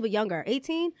was a little bit younger.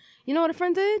 18. You know what a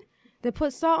friend did? They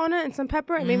put salt on it and some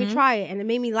pepper and made me try it, and it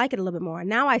made me like it a little bit more.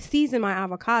 Now I season my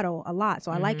avocado a lot,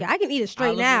 so I like it. I can eat it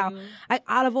straight now.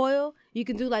 Olive oil, you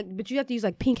can do but you have to use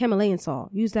like pink Himalayan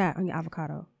salt. Use that on your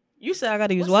avocado. You said I got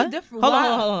to use What's what? the Hold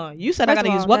on. You said I got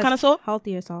to use what kind of salt?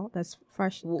 Healthier salt. That's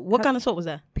fresh. What kind of salt was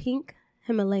that? Pink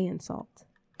Himalayan salt.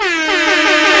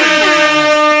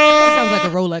 That sounds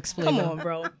like a Rolex flavor. Come on,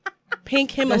 bro.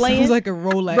 Pink That Himalayan. sounds like a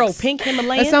Rolex. Bro, pink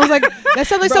Himalayan. That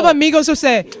sounds like some amigos will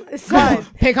say, Son,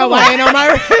 pink Hawaiian on my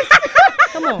wrist.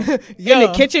 Come on. In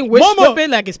the kitchen, we're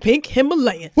flipping like it's pink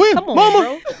Himalayan. Come on,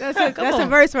 bro. That's a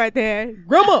verse right there.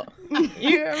 Grandma.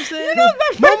 You know what I'm saying?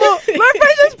 My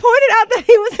friend just pointed out that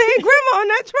he was saying grandma on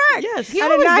that track. Yes. I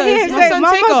did not hear him My say son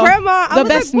mama, Takeoff, grandma. I the was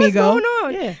best like, what's Migo. going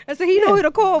on? Yeah. I said, he know who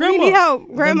to call. Grandma. We need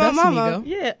help. Grandma, best mama. Migo.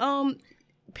 Yeah.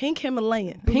 Pink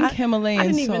Himalayan. Pink Himalayan I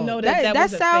didn't salt. even know that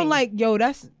was a sound thing. like,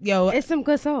 It's some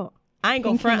good salt. I ain't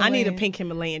gonna Pink front. I need a Himalayan. pink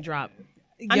Himalayan drop.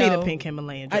 I need a pink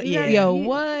Himalayan drop. Yeah. Yo,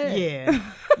 what? Yeah.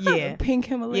 Yeah. Pink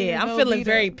Himalayan. Yeah, I'm feeling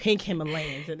very pink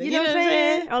Himalayans. You know what I'm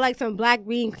saying? Or like some black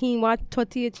bean quinoa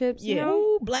tortilla chips. Yeah. You know?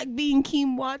 Ooh, black bean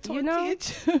quinoa tortilla You know?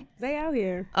 chips. They out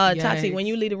here. Tati, Yikes. when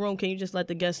you leave the room, can you just let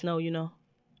the guests know,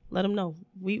 let them know.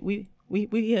 We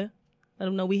here. Let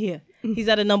them know we here. He's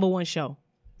at a #1 show.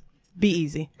 Be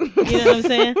easy. You know what I'm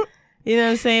saying? You know what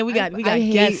I'm saying? We got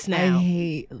guests now. I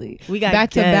hate We got back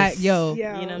to back, guests. yo.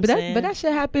 Yeah. You know what But I'm saying? that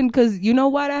shit happened because you know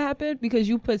why that happened? Because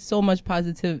you put so much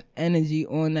positive energy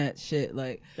on that shit.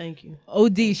 Like, Thank you.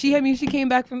 OD. She had me. She came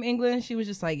back from England. She was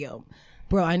just like, yo,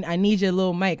 bro, I need your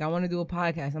little mic. I want to do a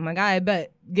podcast. I'm like, I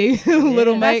bet. Gave you a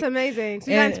little mic. That's amazing. So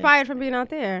you got And- inspired from being out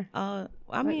there. I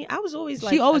mean, I was always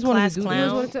like She always a wanted class to do that. clown.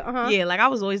 You always wanted to- Yeah, like I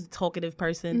was always a talkative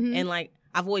person, and like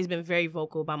I've always been very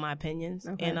vocal about my opinions.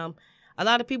 Okay. And a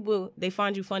lot of people, they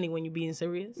find you funny when you're being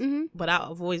serious, but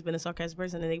I've always been a sarcastic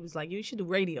person, and they was like, you should do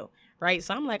radio, right?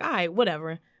 So I'm like, all right,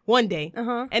 whatever, one day.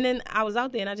 And then I was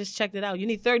out there and I just checked it out. You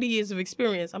need 30 years of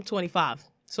experience. I'm 25.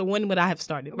 So when would I have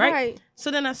started, right? So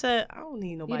then I said, I don't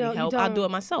need nobody help. I'll do it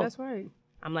myself. That's right.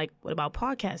 I'm like, what about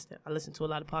podcasting? I listen to a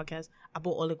lot of podcasts. I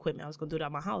bought all the equipment. I was going to do it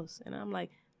at my house. And I'm like,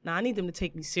 nah, I need them to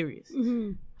take me serious.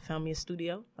 Found me a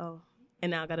studio. And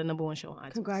now I got a #1 show on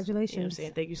iTunes. Congratulations. You know what I'm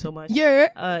saying? Thank you so much.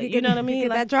 Yeah. You know what I mean? Get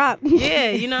Like, that drop.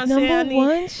 yeah, you know what I'm saying?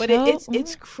 #1 But show it's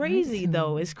on crazy,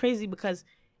 though. It's crazy because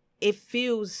it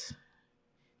feels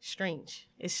strange.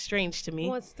 It's strange to me.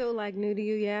 Well, it's still like new to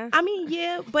you, yeah. I mean,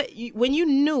 yeah, but when you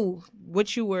knew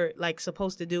what you were like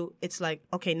supposed to do, it's like,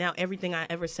 okay, now everything I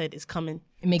ever said is coming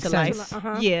It makes to sense. life.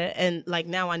 Uh-huh. Yeah, and like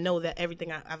now I know that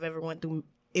everything I've ever went through,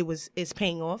 it's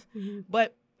paying off.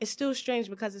 But it's still strange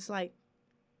because it's like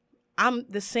I'm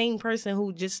the same person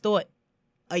who just thought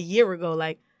a year ago,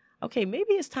 like, okay,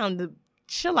 maybe it's time to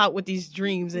chill out with these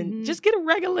dreams and just get a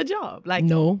regular job. Like,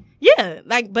 No. yeah,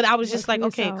 like, but I was just Work like, for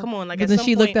okay, yourself. come on, like, But at then some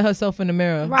she point, looked at herself in the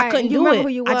mirror. Right. I couldn't You do remember it. who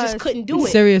you I just was. couldn't do it.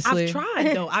 Seriously. I've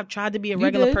tried though. I've tried to be a You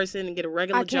regular did. person and get a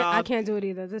regular job. I can't do it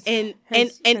either. This And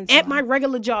hence at why. my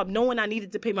regular job, knowing I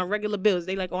needed to pay my regular bills,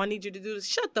 they like, oh, I need you to do this.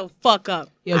 Shut the fuck up.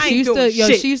 Yo, I she ain't used to. doing Yo,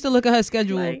 shit. she used to look at her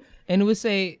schedule Like- and it would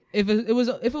say if it was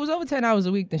over 10 hours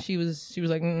a week, then she was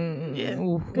like, Yeah.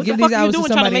 ooh, What give the fuck these are you hours doing to trying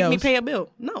to somebody make else. me pay a bill?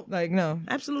 No, Like no,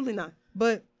 absolutely not.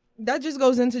 but that just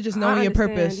goes into just I knowing your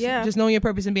understand, purpose, yeah. just knowing your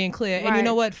purpose and being clear. And you Right.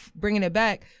 know what? Bringing it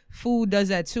back, food does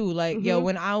that too. Like yo,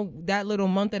 when that little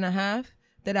month and a half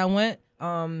that I went,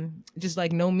 just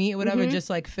like no meat or whatever, just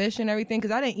like fish and everything.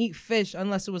 Because I didn't eat fish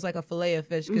unless it was like a fillet of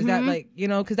fish. Because that like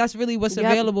because that's really what's Yep.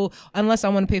 available. Unless I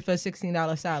want to pay for a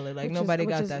 $16 salad. Like Which nobody is-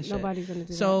 got which that is- shit. Nobody's gonna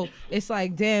do So it's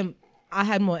like, damn, I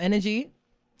had more energy.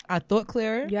 I thought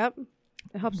clearer. that. Yep.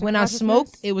 It helps your When I consciousness.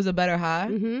 smoked, it was a better high.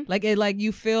 Like it, like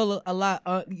you feel a lot.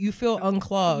 You feel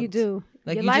unclogged. You do.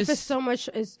 Like Your you life just- is so much.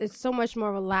 It's so much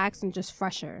more relaxed and just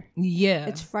fresher. Yeah.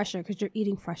 It's fresher because you're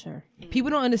eating fresher. People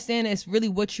don't understand it's really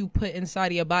what you put inside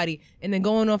of your body. And then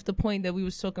going off the point that we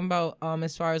was talking about,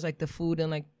 as far as like the food and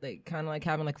like kind of like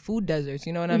having like food deserts,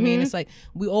 you know what I mean? It's like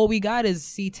all we got is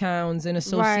sea towns and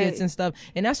associates Right. and stuff,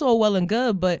 and that's all well and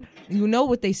good. But you know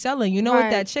what they selling, you know what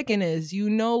Right. that chicken is, you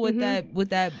know what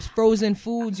that frozen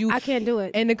foods you. I can't do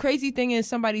it. And the crazy thing is,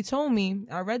 somebody told me,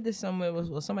 I read this somewhere.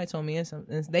 Well, somebody told me, and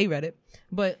they read it.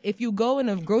 But if you go in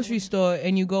a grocery store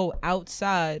and you go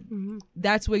outside,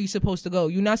 that's where you're supposed to go.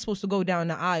 You're not supposed to go down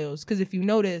the aisles, because if you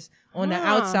notice, on the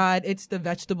outside it's the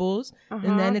vegetables,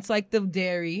 and then it's like the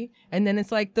dairy, and then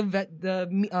it's like the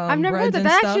I've never heard breads that. and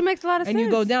That stuff. actually makes a lot of and sense.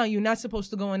 you go down, you're not supposed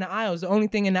to go in the aisles. The only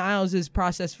thing in the aisles is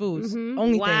processed foods.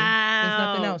 Only thing. There's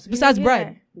nothing else besides Yeah.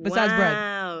 bread. Besides bread.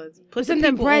 Wow. Put Then some the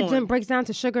people bread on. then breaks down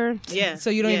to sugar. Yeah. So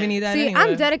you don't even need that. See, anyway.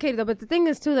 I'm dedicated though, but the thing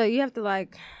is too that you have to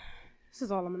like. This is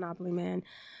all a monopoly, man.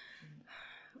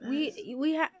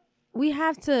 We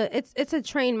have to. It's a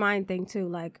trained mind thing too.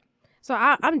 Like, so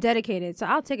I'm dedicated. So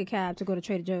I'll take a cab to go to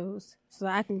Trader Joe's so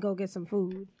that I can go get some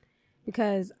food,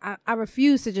 because I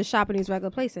refuse to just shop in these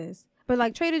regular places. But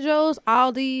like Trader Joe's,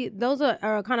 Aldi, those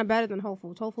are kind of better than Whole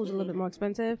Foods. Whole Foods is a little bit more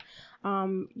expensive.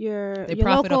 Your profit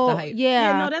off local, the hype.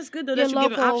 yeah, no, that's good though that your you're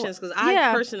giving local- options, because I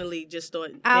yeah. personally just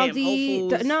thought, damn, Aldi. Whole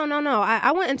Foods. No.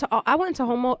 I went into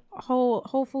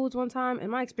Whole Foods one time, and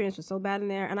my experience was so bad in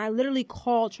there. And I literally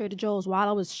called Trader Joe's while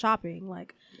I was shopping,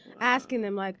 like asking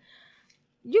them, like,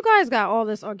 you guys got all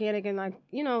this organic and like,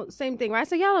 same thing, right? I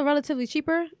said, y'all are relatively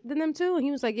cheaper than them too. And he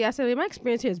was like, yeah. I said, my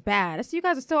experience here is bad. I said, you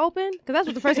guys are still open? Because that's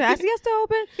what the first thing I asked. You guys still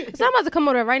open? I said, I'm about to come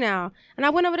over there right now. And I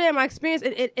went over there, and my experience,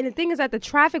 and the thing is that the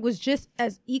traffic was just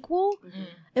as equal.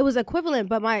 It was equivalent,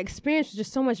 but my experience was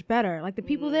just so much better. Like the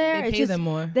people there, They it's pay just, them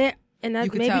more. And that,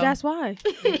 You could maybe tell. that's why.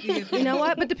 You know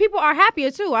what? But the people are happier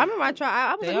too. I remember I was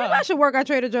like, maybe I should work at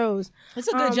Trader Joe's. It's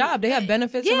a good job. They have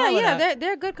benefits. and Yeah, all of yeah, that.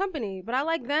 they're a good company. But I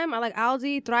like them. I like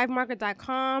Aldi,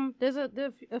 ThriveMarket.com. There's a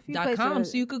few places. .com,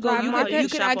 so you could go. Thrive You Market.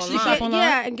 could shop actually online. shop online.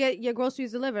 Yeah, and get your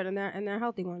groceries delivered, and they're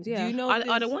healthy ones. Yeah. Do you know? Are if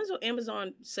the there's- ones on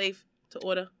Amazon safe to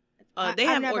order? I- They I've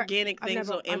have never- organic I've things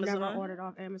never- on Amazon. I've never ordered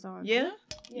off Amazon. Yeah?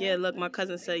 Yeah, look, my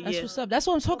cousin said, That's yeah, what's up. That's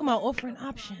what I'm talking about. Offering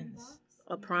options.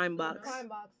 a Prime box.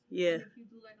 Yeah. If you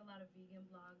do like a lot of vegan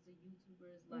blogs or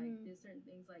YouTubers, like there's certain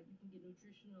things like you can get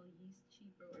nutritional yeast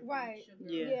cheaper or Right. sugar,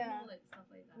 Yeah. like stuff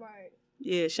like that. Right.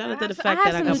 Yeah, shout out to the I fact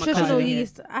have that I some got my nutritional cousin.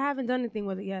 yeast. I haven't done anything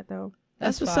with it yet though.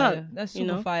 That's what's fire. up, That's you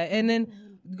super know? fire. And then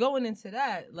going into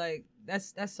that, like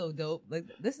that's so dope. Like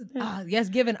this is yes,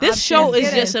 giving This options. show is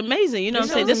Get just it. amazing. You know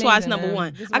This what I'm saying? show's This is why it's amazing, number man.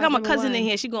 one. This is I why got it's my number cousin one. in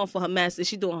here. She going for her master's.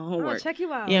 She doing her Oh, homework. check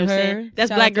you out. You know what I'm Her. saying? That's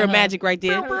Shout Black out Girl to her. Magic right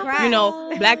there. Congrats. You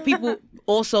know, Black people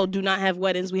also do not have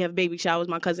weddings. We have baby showers.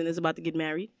 My cousin is about to get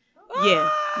married. Yeah.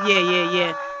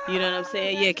 You know what I'm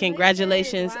saying? Yeah,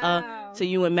 congratulations to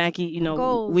you and Mackie. You know,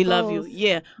 Goals, we love you. goals.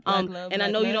 Yeah. Black love, And I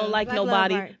black know you don't love. like Black love,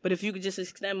 nobody, right. but if you could just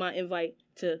extend my invite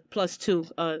to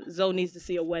 +2. Zoe needs to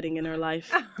see a wedding in her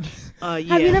life. Yeah.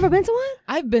 Have you never been to one?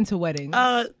 I've been to weddings.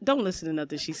 Don't listen to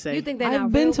nothing she say. You think they're I've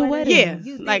not been real to weddings? Yeah,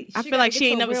 You think like I she feel like gotta she get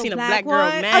ain't to never real seen a black Black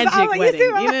Girl one? Magic I'm like, you wedding. see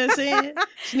You what know what I'm saying?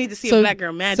 She need to see So- a Black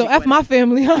Girl Magic. so F wedding. my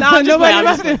family. No, I'm just Nobody playing.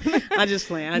 my I'm just family. playing. I'm just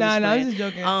playing. Nah, I'm playing. just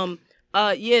joking.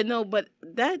 Yeah, no, but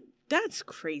that's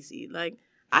crazy. Like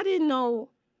I didn't know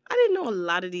a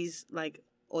lot of these like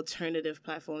alternative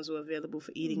platforms were available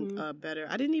for eating better.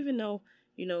 I didn't even know,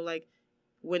 like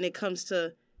when it comes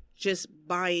to just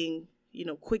buying,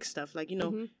 quick stuff. Like,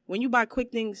 when you buy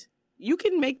quick things, you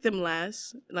can make them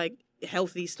last, like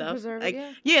healthy stuff. Preserve like,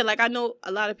 it, like I know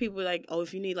a lot of people like, oh,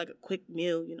 if you need like a quick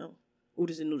meal,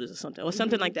 oodles and noodles or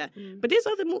something like that. But there's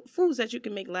other foods that you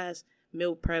can make last.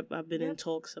 Meal prep, I've been in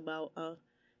talks about.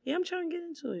 I'm trying to get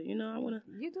into it. I wanna.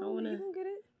 You don't get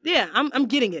it. Yeah, I'm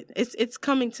getting it. It's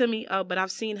coming to me. But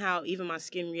I've seen how even my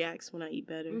skin reacts when I eat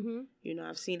better.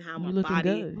 I've seen how my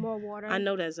body. Good. More water. I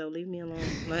know that, Zoe. Leave me alone.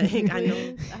 Like I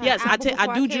know. Yes, I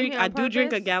do drink. I do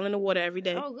drink a gallon of water every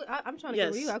day. Oh, good. I'm trying to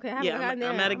get you. Okay,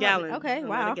 I'm at a gallon. Okay,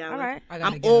 wow. All right.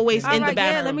 I'm always in the bathroom.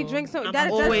 Yeah, let me drink some.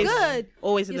 That's good.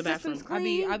 Always in the bathroom.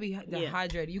 I be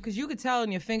dehydrated. Because you could tell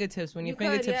in your fingertips when your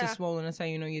fingertips are swollen. That's how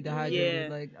you know you're dehydrated.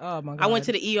 Yeah. Like, oh my God. I went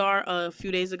to the ER a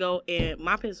few days ago and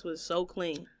my piss was so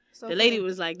clean. The lady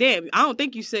was like, damn, I don't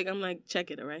think you sick. I'm like, check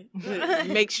it, all right?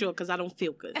 Make sure, because I don't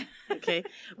feel good, okay?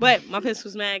 But my piss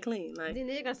was mad clean. Like, then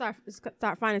you're going to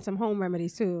start finding some home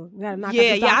remedies, too. You got to knock out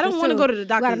these doctors, I don't want to go to the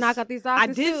doctor. You got to knock out these doctors,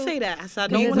 I did too. say that. I said, I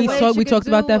don't want to we talked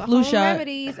about that flu shot.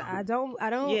 Remedies. I don't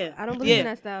believe in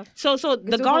that stuff. So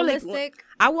the garlic, holistic.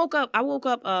 I woke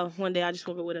up one day, I just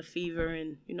woke up with a fever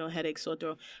and, headache, sore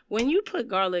throat. When you put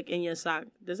garlic in your sock,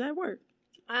 does that work?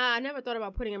 I never thought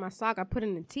about putting it in my sock. I put it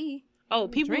in tea. Oh,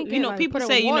 people, people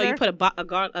say, you put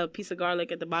a piece of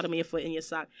garlic at the bottom of your foot in your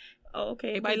sock. Oh, okay.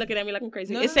 Everybody looking at me like I'm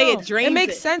crazy. It drains it. It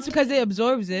makes sense because it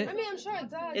absorbs it. I mean, I'm sure it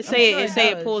does. It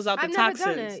say it pulls out the toxins.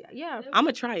 I've never done it. Yeah. I'm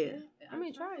going to try it.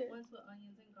 Try it. Ones with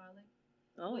onions and garlic.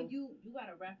 Oh. But you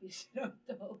gotta wrap your shit up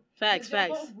though. Facts. The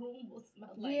whole room will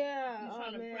smell like you're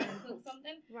trying to fry and cook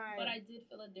something. Right. But I did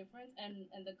feel a difference, and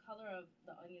the color of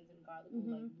the onions and garlic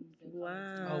will like lose their color.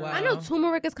 Wow. Oh, wow. I know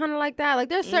turmeric is kind of like that. Like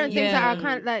there's certain things that are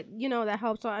kind of that that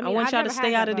help. So I want y'all to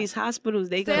stay out of these hospitals.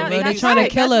 They're trying to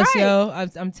kill us, yo.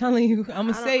 I'm telling you. I'm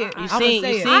gonna say it. You seen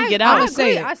Get Out. I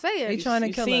say it. They trying to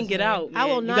kill us. Get Out. I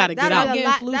will not. You gotta get out.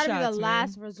 That'll be the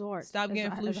last resort. Stop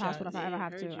getting flu shots if I ever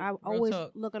have to. I'm always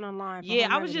looking online. Yeah,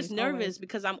 I was just nervous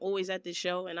because I'm always at this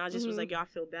show, and I just was like, yo, I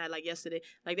feel bad. Like yesterday,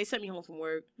 like they sent me home from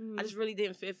work. I just really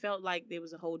didn't. It felt like there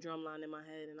was a whole drum line in my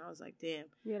head, and I was like, damn.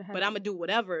 But I'm gonna do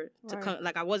whatever to come.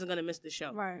 Like I wasn't gonna miss the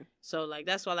show. Right. So like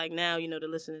that's why like now the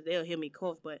listeners they'll hear me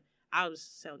cough, but I was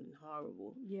sounding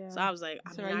horrible. Yeah. So I was like,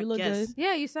 I look guess. good.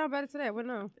 Yeah, you sound better today. Well,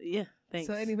 no. Yeah. Thanks.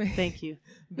 So anyway, thank you.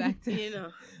 Back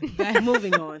to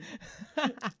moving on.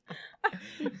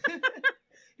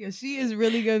 Yo, she is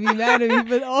really gonna be mad at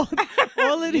me for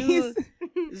all of these.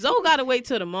 Zoe gotta wait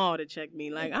till tomorrow to check me.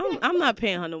 Like I'm not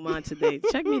paying her no mind today.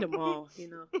 Check me tomorrow.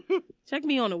 Check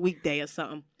me on a weekday or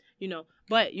something.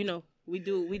 But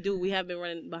we have been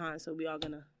running behind, so we are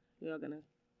gonna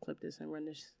clip this and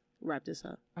wrap this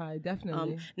up.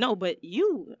 Definitely. No, but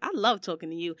I love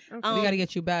talking to you. We gotta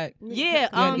get you back.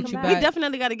 Yeah, we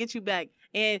definitely gotta get you back.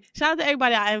 And shout out to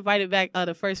everybody I invited back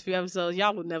the first few episodes.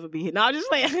 Y'all will never be here. No, I'm just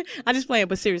playing. I'm just playing,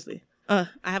 but seriously. I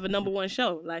have a #1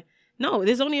 show. Like, no,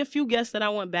 there's only a few guests that I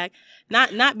want back.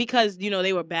 Not because,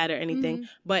 they were bad or anything,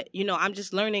 but, I'm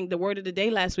just learning the word of the day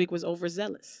last week was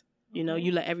overzealous.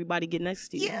 You let everybody get next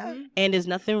to you. Yeah. And there's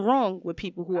nothing wrong with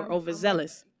people who are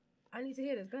overzealous. I need to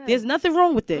hear this. Go ahead. There's nothing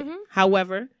wrong with it.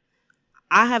 However,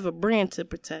 I have a brand to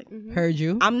protect. Heard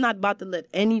you. I'm not about to let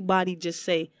anybody just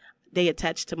say they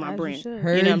attached to my brand. You know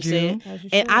what I'm saying?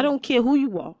 And I don't care who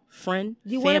you are. Friend,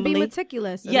 you want to be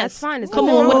meticulous. Yes. That's fine. Come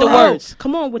on with the words.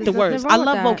 Come on with the words. I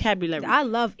love vocabulary. I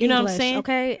love English. You know what I'm saying?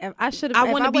 Okay.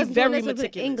 I want to be very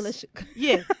meticulous. English.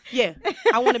 Yeah.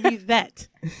 I want to be that.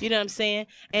 You know what I'm saying?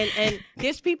 And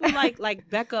there's people like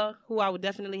Becca who I would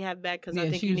definitely have back because I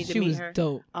think you need to meet her.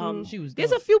 Dope. She was dope.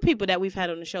 There's a few people that we've had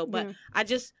on the show, but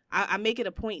I make it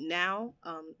a point now,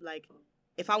 like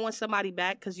if I want somebody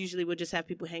back, because usually we'll just have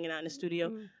people hanging out in the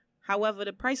studio. However,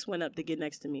 the price went up to get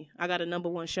next to me. I got a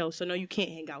 #1 show, so no, you can't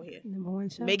hang out here.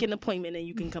 #1 show. Make an appointment and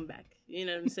you can come back. You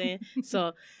know what I'm saying?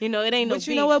 So, it ain't no But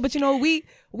you know what? But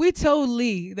we told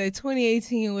Lee that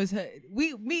 2018 was her.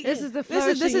 This is the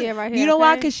first year right here. You know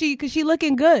why? Cause she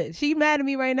looking good. She mad at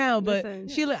me right now, but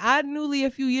I knew Lee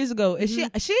a few years ago, and she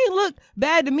ain't look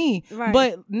bad to me. Right.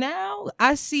 But now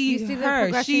I see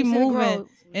her. She moving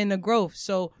in the growth.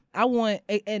 So I want,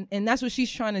 and that's what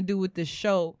she's trying to do with this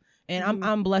show. And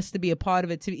I'm blessed to be a part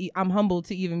of it. I'm humbled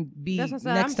to even be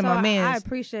next to my man. I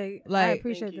appreciate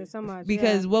this so much.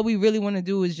 Because what we really want to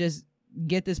do is just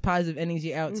get this positive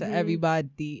energy out to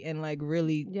everybody and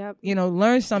really,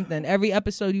 learn something. Every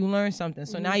episode you learn something.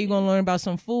 So now you're going to learn about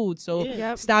some food. So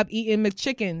stop eating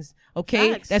McChickens.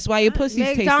 Okay? Facts. That's why your pussy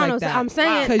tastes like that. I'm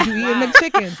saying. Because you eating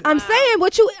McChickens. I'm saying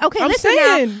listen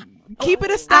saying. now. Keep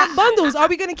it a stack bundles. Are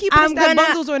we going to keep it a stack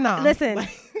bundles or not? Listen.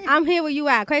 I'm here where you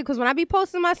at, okay? Because when I be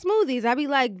posting my smoothies, I be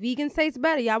like, vegans taste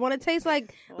better. Y'all want to taste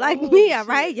like me, all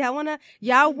right?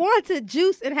 Y'all want to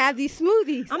juice and have these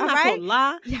smoothies. I'm not gonna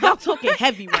lie. Y'all talking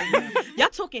heavy right now. Y'all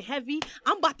talking heavy.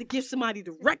 I'm about to give somebody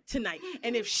the wreck tonight.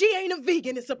 And if she ain't a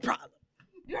vegan, it's a problem.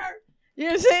 You heard? You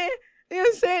know what I'm saying? You know what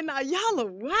I'm saying? Now y'all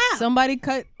are wild. Somebody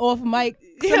cut off Mike.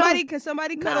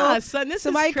 Somebody cut off. Son, this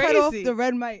somebody is crazy. cut off the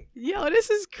red mic. Yo, this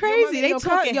is crazy. They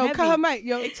talking heavy. Cut her mic.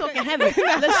 Yo, they talking heavy.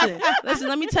 Listen.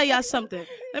 Let me tell y'all something.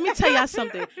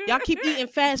 Y'all keep eating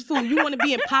fast food. You want to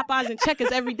be in Popeyes and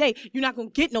Checkers every day. You're not gonna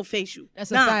get no facial.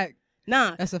 That's a fact.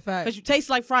 Nah, that's a fact. Because you taste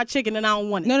like fried chicken and I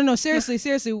don't want it. No. Seriously.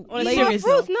 Fruits, no,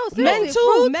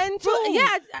 seriously. Men too.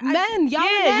 Yeah, men. Y'all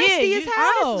nasty as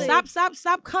hell.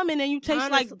 Stop coming and you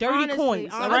taste like dirty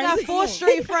coins. All right? I got 4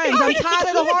 straight friends. I'm tired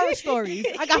of the horror stories.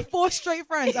 I got 4 straight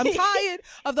friends. I'm tired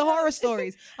of the horror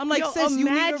stories. I'm like, sis, you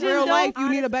need a real life. You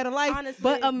need a better life. Honestly,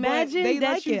 but imagine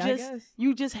that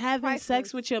you just having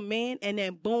sex with your man and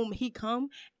then boom, he come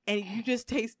and you just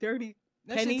taste dirty.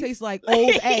 That shit tastes like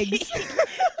old eggs.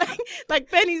 like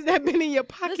pennies that been in your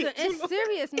pocket. Listen, it's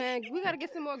serious, man. We gotta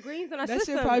get some more greens in our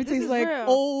system. That shit probably tastes like real.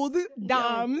 old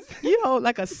dimes. Yo,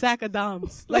 like a sack of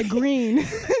dimes. Like green.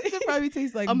 It probably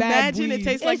tastes like Imagine bad it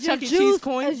tastes like Chuck E. Cheese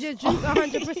coins. Is your juice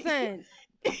 100%?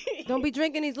 Don't be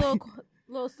drinking these little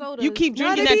sodas. You keep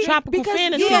drinking that tropical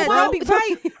fantasy, bro.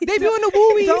 Right. They be on the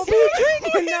wooies. Don't be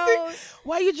drinking those.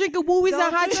 Why you drinking wooies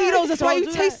and hot Cheetos? That's why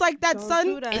you taste like that,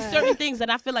 son. It's certain things that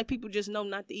I feel like people just know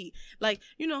not to eat. Like,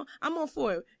 I'm on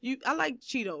for it. I like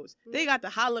Cheetos. They got the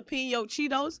jalapeno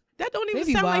Cheetos. That don't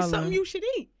even sound like something you should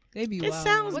eat. They be It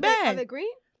sounds bad. Are they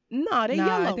green? No, they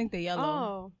yellow. I think they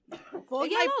yellow. Oh.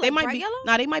 They might be yellow?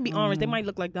 Nah, they might be orange. They might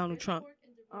look like Donald Trump.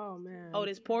 Oh man. Oh,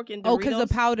 there's pork and Doritos. Oh, because the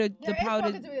powder.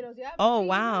 Oh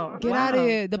wow. Get out of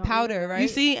here. The powder, right? You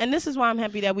see, and this is why I'm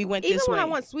happy that we went this way. Even when I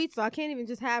want sweets, so I can't even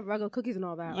just have regular cookies and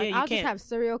all that. Like, I'll just have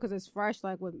cereal because it's fresh,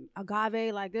 like with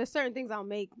agave. Like there's certain things I'll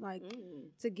make like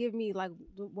to give me like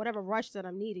whatever rush that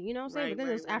I'm needing. You know what I'm saying? But then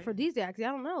there's aphrodisiacs. I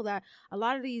don't know that a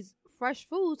lot of these fresh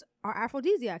foods are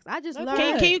aphrodisiacs. I just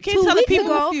learned. Can you tell the people?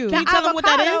 Ago, can you tell them what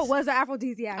that is? Was an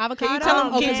aphrodisiac. Avocado. Can you tell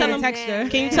them? Can you tell them texture?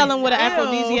 Can you tell them what an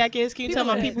aphrodisiac is? Can you tell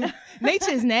my people?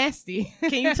 Nature is nasty.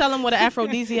 Can you tell them what an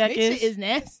aphrodisiac is? Nature is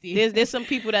nasty. There's some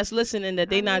people that's listening that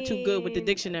they're not too good with the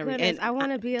dictionary, and I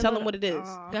want to be. Tell them what it is.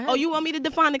 Oh, you want me to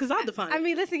define it? Because I'll define it. I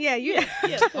mean, listen, you.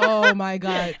 Oh my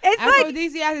God. It's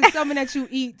aphrodisiac is something that you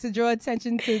eat to draw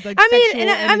attention to, like.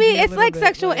 I mean, it's like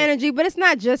sexual energy, but it's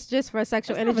not just for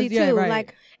sexual energy too. Right.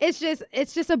 Like it's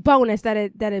just a bonus that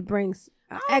it brings.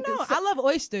 I don't know. I love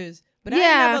oysters, but I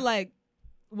never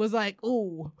was like,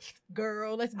 ooh,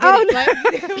 girl, let's get it. Like,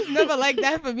 it was never like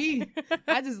that for me.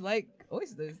 I just like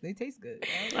oysters. They taste good.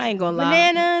 I ain't gonna lie.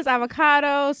 Bananas,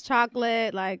 avocados,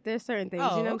 chocolate. Like there's certain things.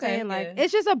 You know what I'm saying? Like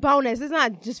it's just a bonus. It's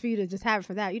not just for you to just have it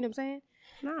for that. You know what I'm saying?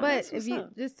 Nah, but if you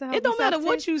just to help it don't matter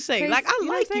what you say. Like I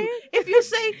like you. Saying? If you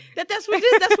say that's what it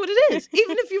is, that's what it is.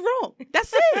 Even if you're wrong,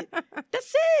 that's it.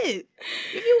 That's it.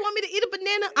 If you want me to eat a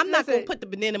banana, I'm not gonna put the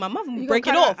banana in my mouth and break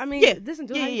it off. I mean, listen,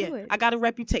 do it. I got a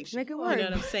reputation. Make it work. You know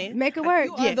what I'm saying? Make it work.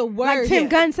 You are the word. Like Tim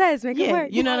Gunn says, make it work.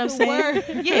 You know what I'm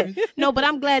saying? Yeah. No, but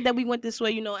I'm glad that we went this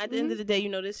way. At the end of the day,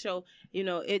 this show,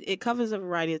 it covers a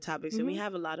variety of topics, and we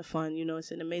have a lot of fun.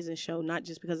 It's an amazing show. Not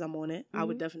just because I'm on it. I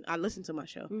listen to my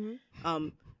show.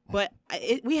 But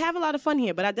we have a lot of fun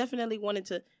here. But I definitely wanted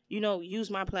to, use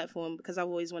my platform because I've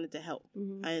always wanted to help.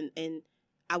 And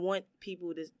I want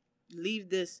people to leave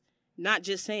this not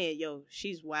just saying, yo,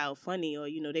 she's wild funny or,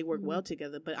 they work well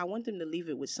together. But I want them to leave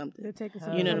it with something.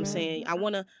 You know what I'm saying? I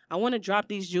want to drop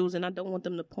these jewels and I don't want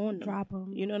them to pawn them. Drop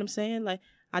them. You know what I'm saying? Like,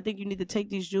 I think you need to take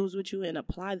these jewels with you and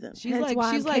apply them. She's like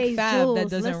Fab that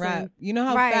doesn't rap. You know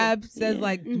how Fab says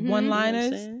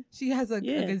one-liners? You know she has a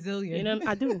gazillion.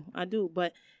 I do.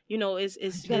 But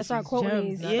it's you gotta start quoting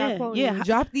these. Yeah.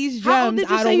 Drop these gems.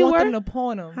 I don't want them to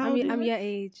pawn them. I'm your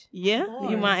age. Yeah,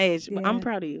 you're my age. But I'm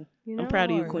proud of you. I'm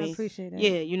proud of you, Queen. I appreciate it.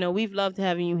 Yeah, we've loved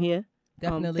having you here.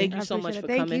 Definitely. Thank you so much for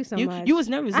coming. Thank you so much. You was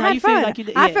nervous. How you fun. feel like you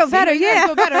did? I feel better. Yeah, I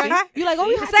feel better. Right? You like,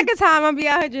 the second time I'll be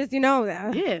out here just,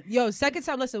 Yeah. Yo, second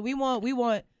time. Listen, we want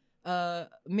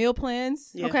meal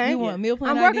plans. Yeah. Okay. We want meal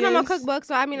plan. I'm working on my ideas. cookbook,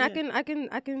 so I mean, I can.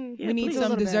 Yeah, we need please.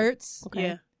 some desserts. Okay.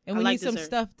 Yeah. And we need some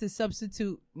stuff to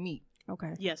substitute meat.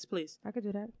 Okay. Yes, please. I could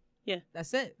do that. Yeah.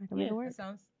 That's it. I can make it work. That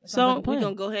sounds So like we're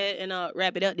gonna go ahead and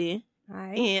wrap it up then. All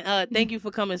right. And thank you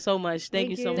for coming so much.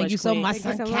 Thank you so much. Thank you so Queen. much.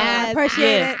 Thank you so much. Cass. I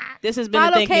appreciate it. This has been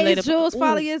Follow a Thank Me Kay's Later. Jules.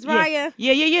 Follow Yesraya.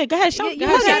 Yeah. Go ahead. Shout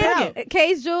Shout out.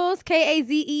 Kay's Jules,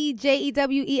 KAZEJEWELZ,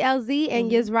 and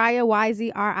Yesraya,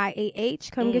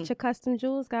 YZRIAH. Come get your custom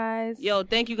jewels, guys. Yo,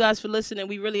 thank you guys for listening.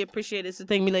 We really appreciate it. It's the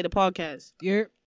Thank Me Later podcast. You're